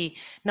was maybe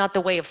not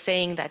the way of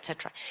saying that,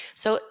 etc.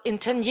 So in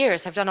 10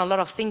 years, I've done a lot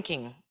of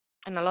thinking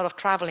and a lot of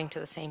traveling to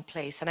the same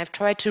place, and I've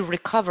tried to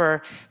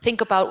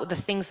think about the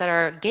things that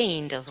are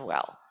gained as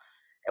well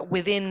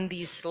within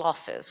these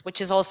losses,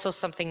 which is also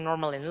something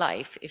normal in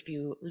life if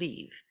you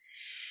leave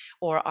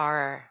or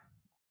are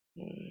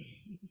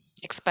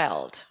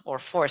expelled or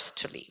forced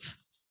to leave.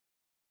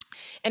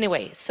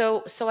 Anyway,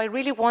 so I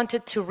really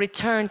wanted to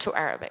return to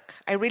Arabic.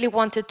 I really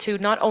wanted to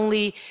not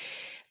only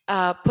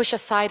push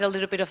aside a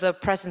little bit of the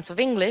presence of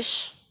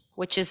English,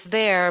 which is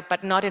there,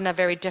 but not in a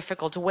very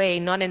difficult way,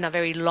 not in a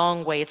very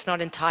long way. It's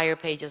not entire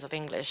pages of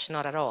English,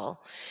 not at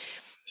all.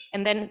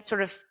 And then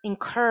sort of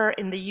incur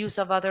in the use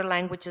of other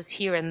languages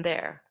here and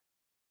there.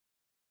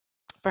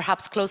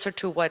 Perhaps closer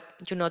to what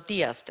Junot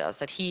Diaz does,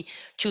 that he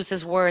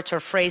chooses words or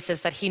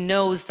phrases that he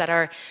knows that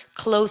are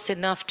close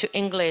enough to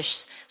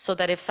English so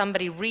that if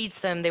somebody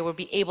reads them, they will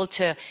be able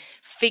to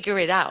figure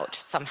it out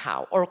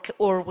somehow,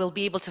 or will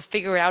be able to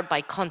figure it out by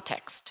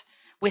context,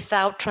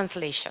 without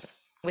translation,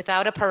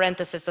 without a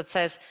parenthesis that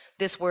says,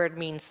 this word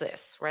means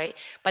this, right?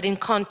 But in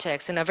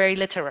context, in a very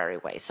literary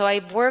way. So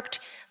I've worked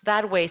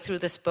that way through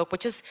this book,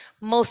 which is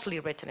mostly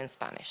written in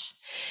Spanish.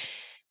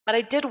 But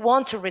I did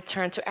want to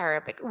return to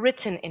Arabic,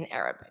 written in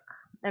Arabic.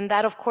 And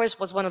that, of course,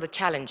 was one of the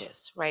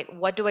challenges, right?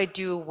 What do I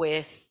do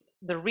with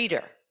the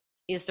reader?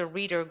 Is the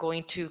reader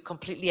going to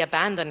completely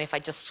abandon if I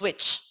just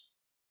switch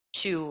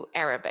to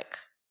Arabic,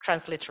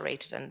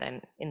 transliterated, and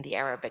then in the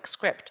Arabic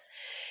script?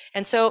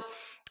 And so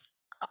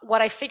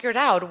what I figured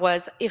out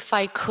was if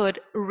I could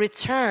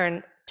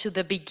return to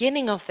the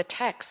beginning of the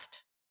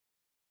text,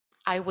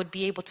 I would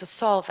be able to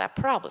solve that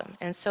problem.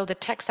 And so the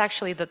text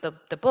actually,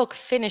 the book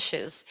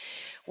finishes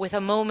with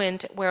a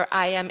moment where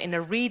I am in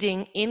a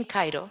reading in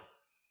Cairo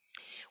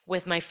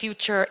with my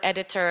future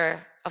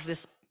editor of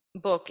this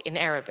book in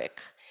Arabic.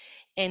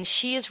 And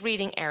she is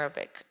reading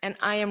Arabic and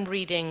I am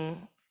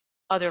reading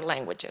other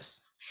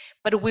languages.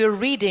 But we're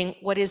reading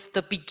what is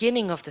the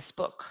beginning of this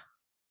book.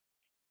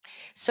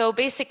 So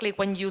basically,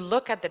 when you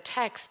look at the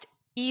text,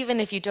 even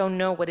if you don't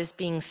know what is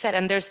being said,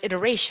 and there's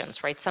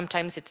iterations, right?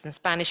 Sometimes it's in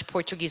Spanish,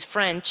 Portuguese,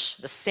 French,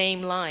 the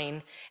same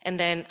line, and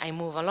then I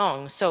move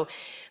along. So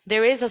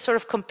there is a sort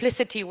of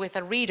complicity with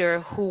a reader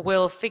who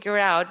will figure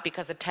out,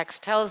 because the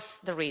text tells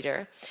the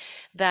reader,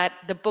 that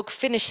the book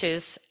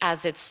finishes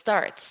as it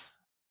starts.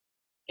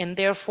 And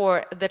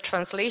therefore, the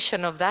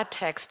translation of that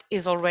text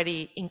is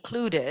already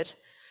included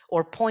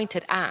or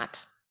pointed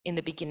at in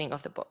the beginning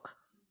of the book.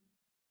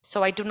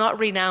 So I do not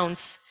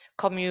renounce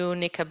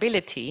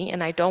communicability,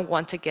 and I don't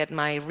want to get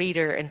my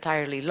reader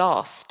entirely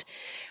lost,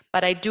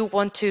 but I do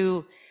want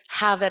to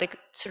have that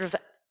sort of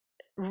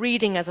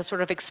reading as a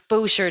sort of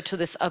exposure to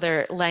these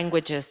other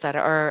languages that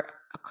are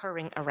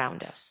occurring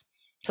around us.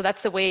 So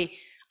that's the way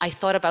I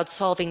thought about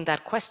solving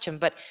that question.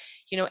 But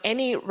you know,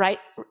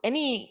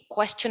 any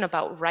question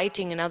about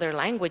writing in other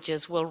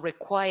languages will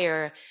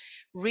require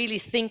really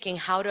thinking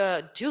how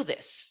to do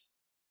this,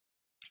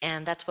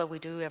 and that's what we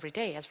do every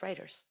day as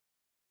writers.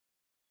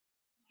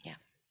 Yeah.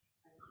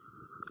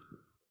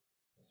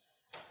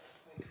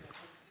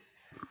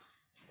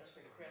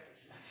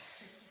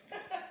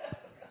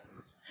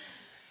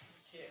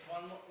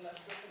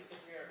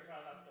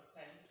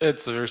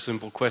 It's a very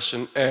simple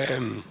question.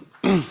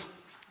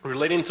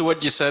 Relating to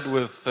what you said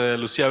with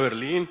Lucia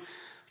Berlin,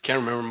 can't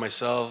remember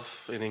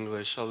myself in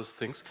English, all these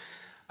things.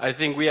 I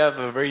think we have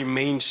a very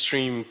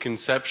mainstream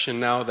conception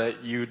now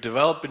that you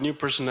develop a new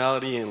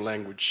personality in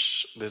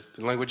language, the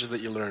languages that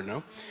you learn,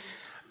 no?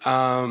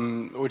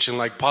 Which in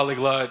like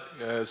polyglot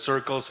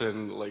circles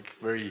and like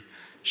very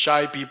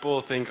shy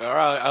people think, all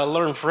right, I'll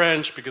learn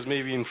French because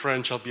maybe in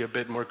French I'll be a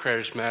bit more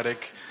charismatic.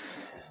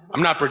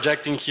 I'm not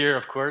projecting here,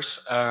 of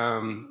course,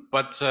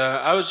 but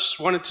I just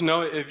wanted to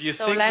know if you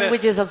think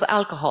languages as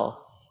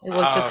alcohol, it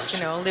will just, you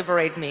know,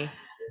 liberate me.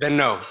 Then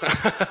no.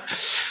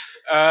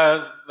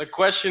 The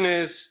question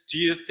is, do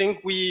you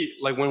think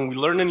when we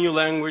learn a new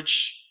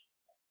language,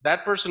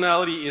 that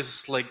personality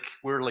is like,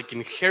 we're like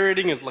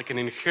inheriting, it's like an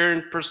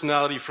inherent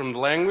personality from the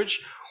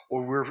language,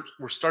 or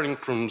we're starting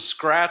from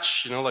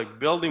scratch, you know, like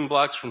building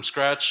blocks from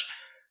scratch?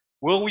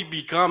 Will we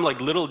become like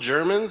little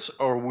Germans,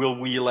 or will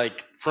we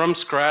like from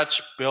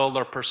scratch build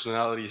our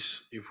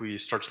personalities if we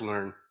start to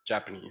learn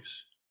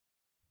Japanese?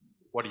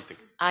 What do you think?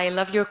 I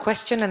love your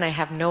question and I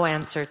have no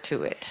answer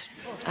to it.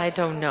 I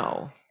don't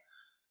know.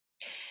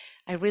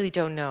 I really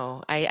don't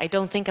know. I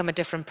don't think I'm a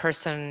different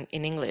person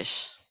in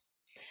English.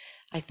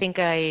 I think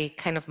I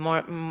kind of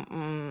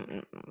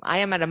I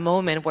am at a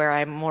moment where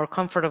I'm more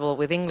comfortable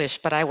with English,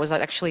 but I was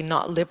actually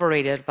not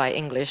liberated by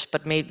English,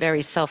 but made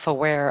very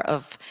self-aware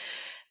of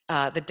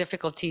the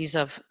difficulties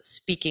of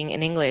speaking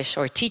in English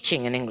or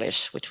teaching in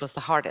English, which was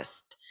the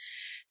hardest.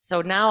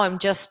 So now I'm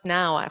just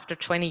now, after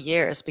 20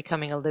 years,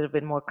 becoming a little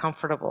bit more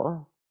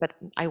comfortable, but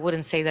I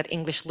wouldn't say that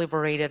English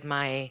liberated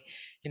my,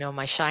 you know,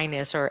 my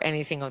shyness or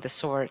anything of the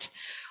sort,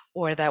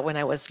 or that when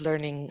I was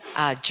learning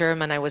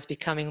German, I was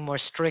becoming more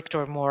strict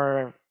or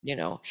more, you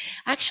know.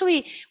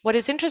 Actually, what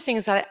is interesting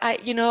is that I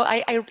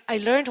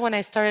learned when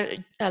I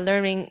started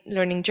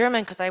learning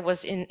German, because I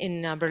was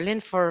in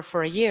Berlin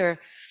for a year,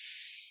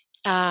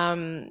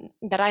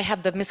 that I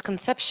had the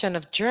misconception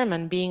of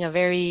German being a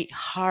very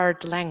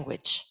hard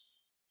language,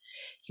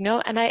 you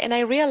know, and I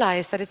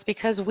realized that it's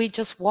because we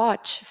just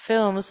watch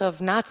films of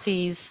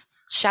Nazis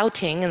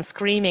shouting and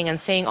screaming and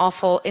saying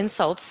awful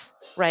insults,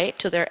 right,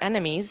 to their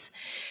enemies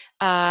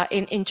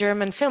in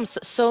German films.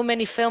 So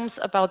many films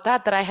about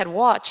that I had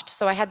watched.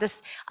 So I had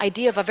this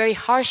idea of a very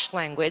harsh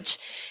language.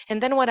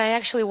 And then when I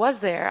actually was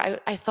there,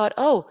 I thought,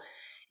 oh,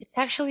 it's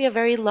actually a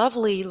very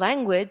lovely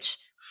language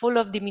full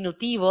of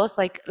diminutivos,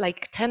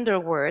 like tender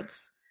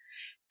words,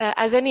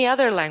 as any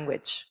other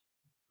language,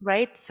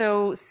 right?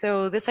 So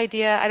this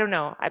idea, I don't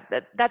know,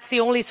 that's the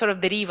only sort of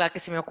deriva que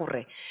se me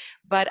ocurre.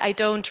 But I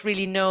don't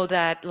really know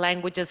that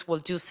languages will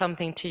do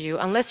something to you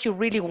unless you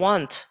really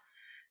want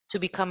to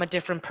become a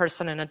different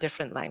person in a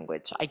different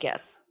language, I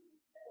guess.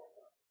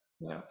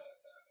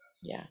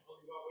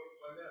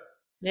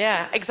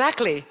 Yeah,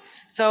 exactly.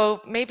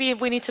 So maybe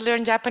we need to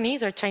learn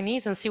Japanese or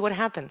Chinese and see what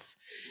happens.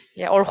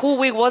 Yeah, or who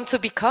we want to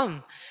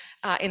become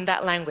in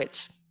that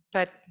language,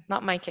 but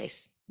not my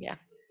case. Yeah,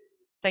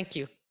 thank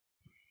you.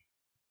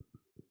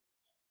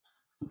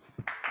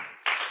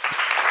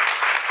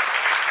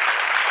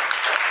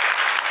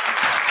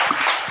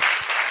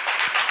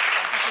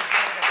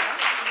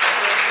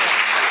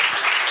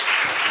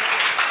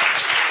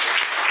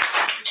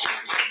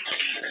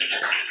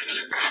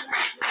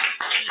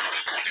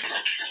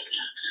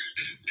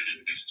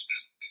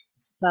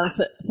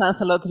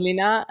 Thanks a lot,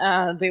 Lina.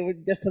 They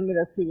just told me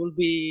that she will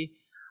be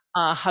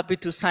happy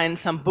to sign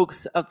some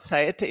books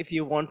outside if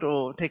you want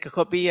to take a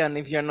copy, and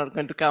if you're not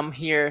going to come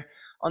here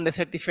on the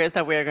 31st,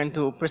 that we are going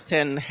to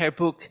present her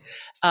book,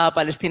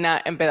 Palestina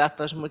en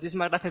pedazos.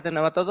 Muchísimas gracias de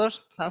nuevo a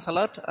todos. Thanks a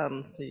lot,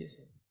 and see you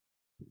soon.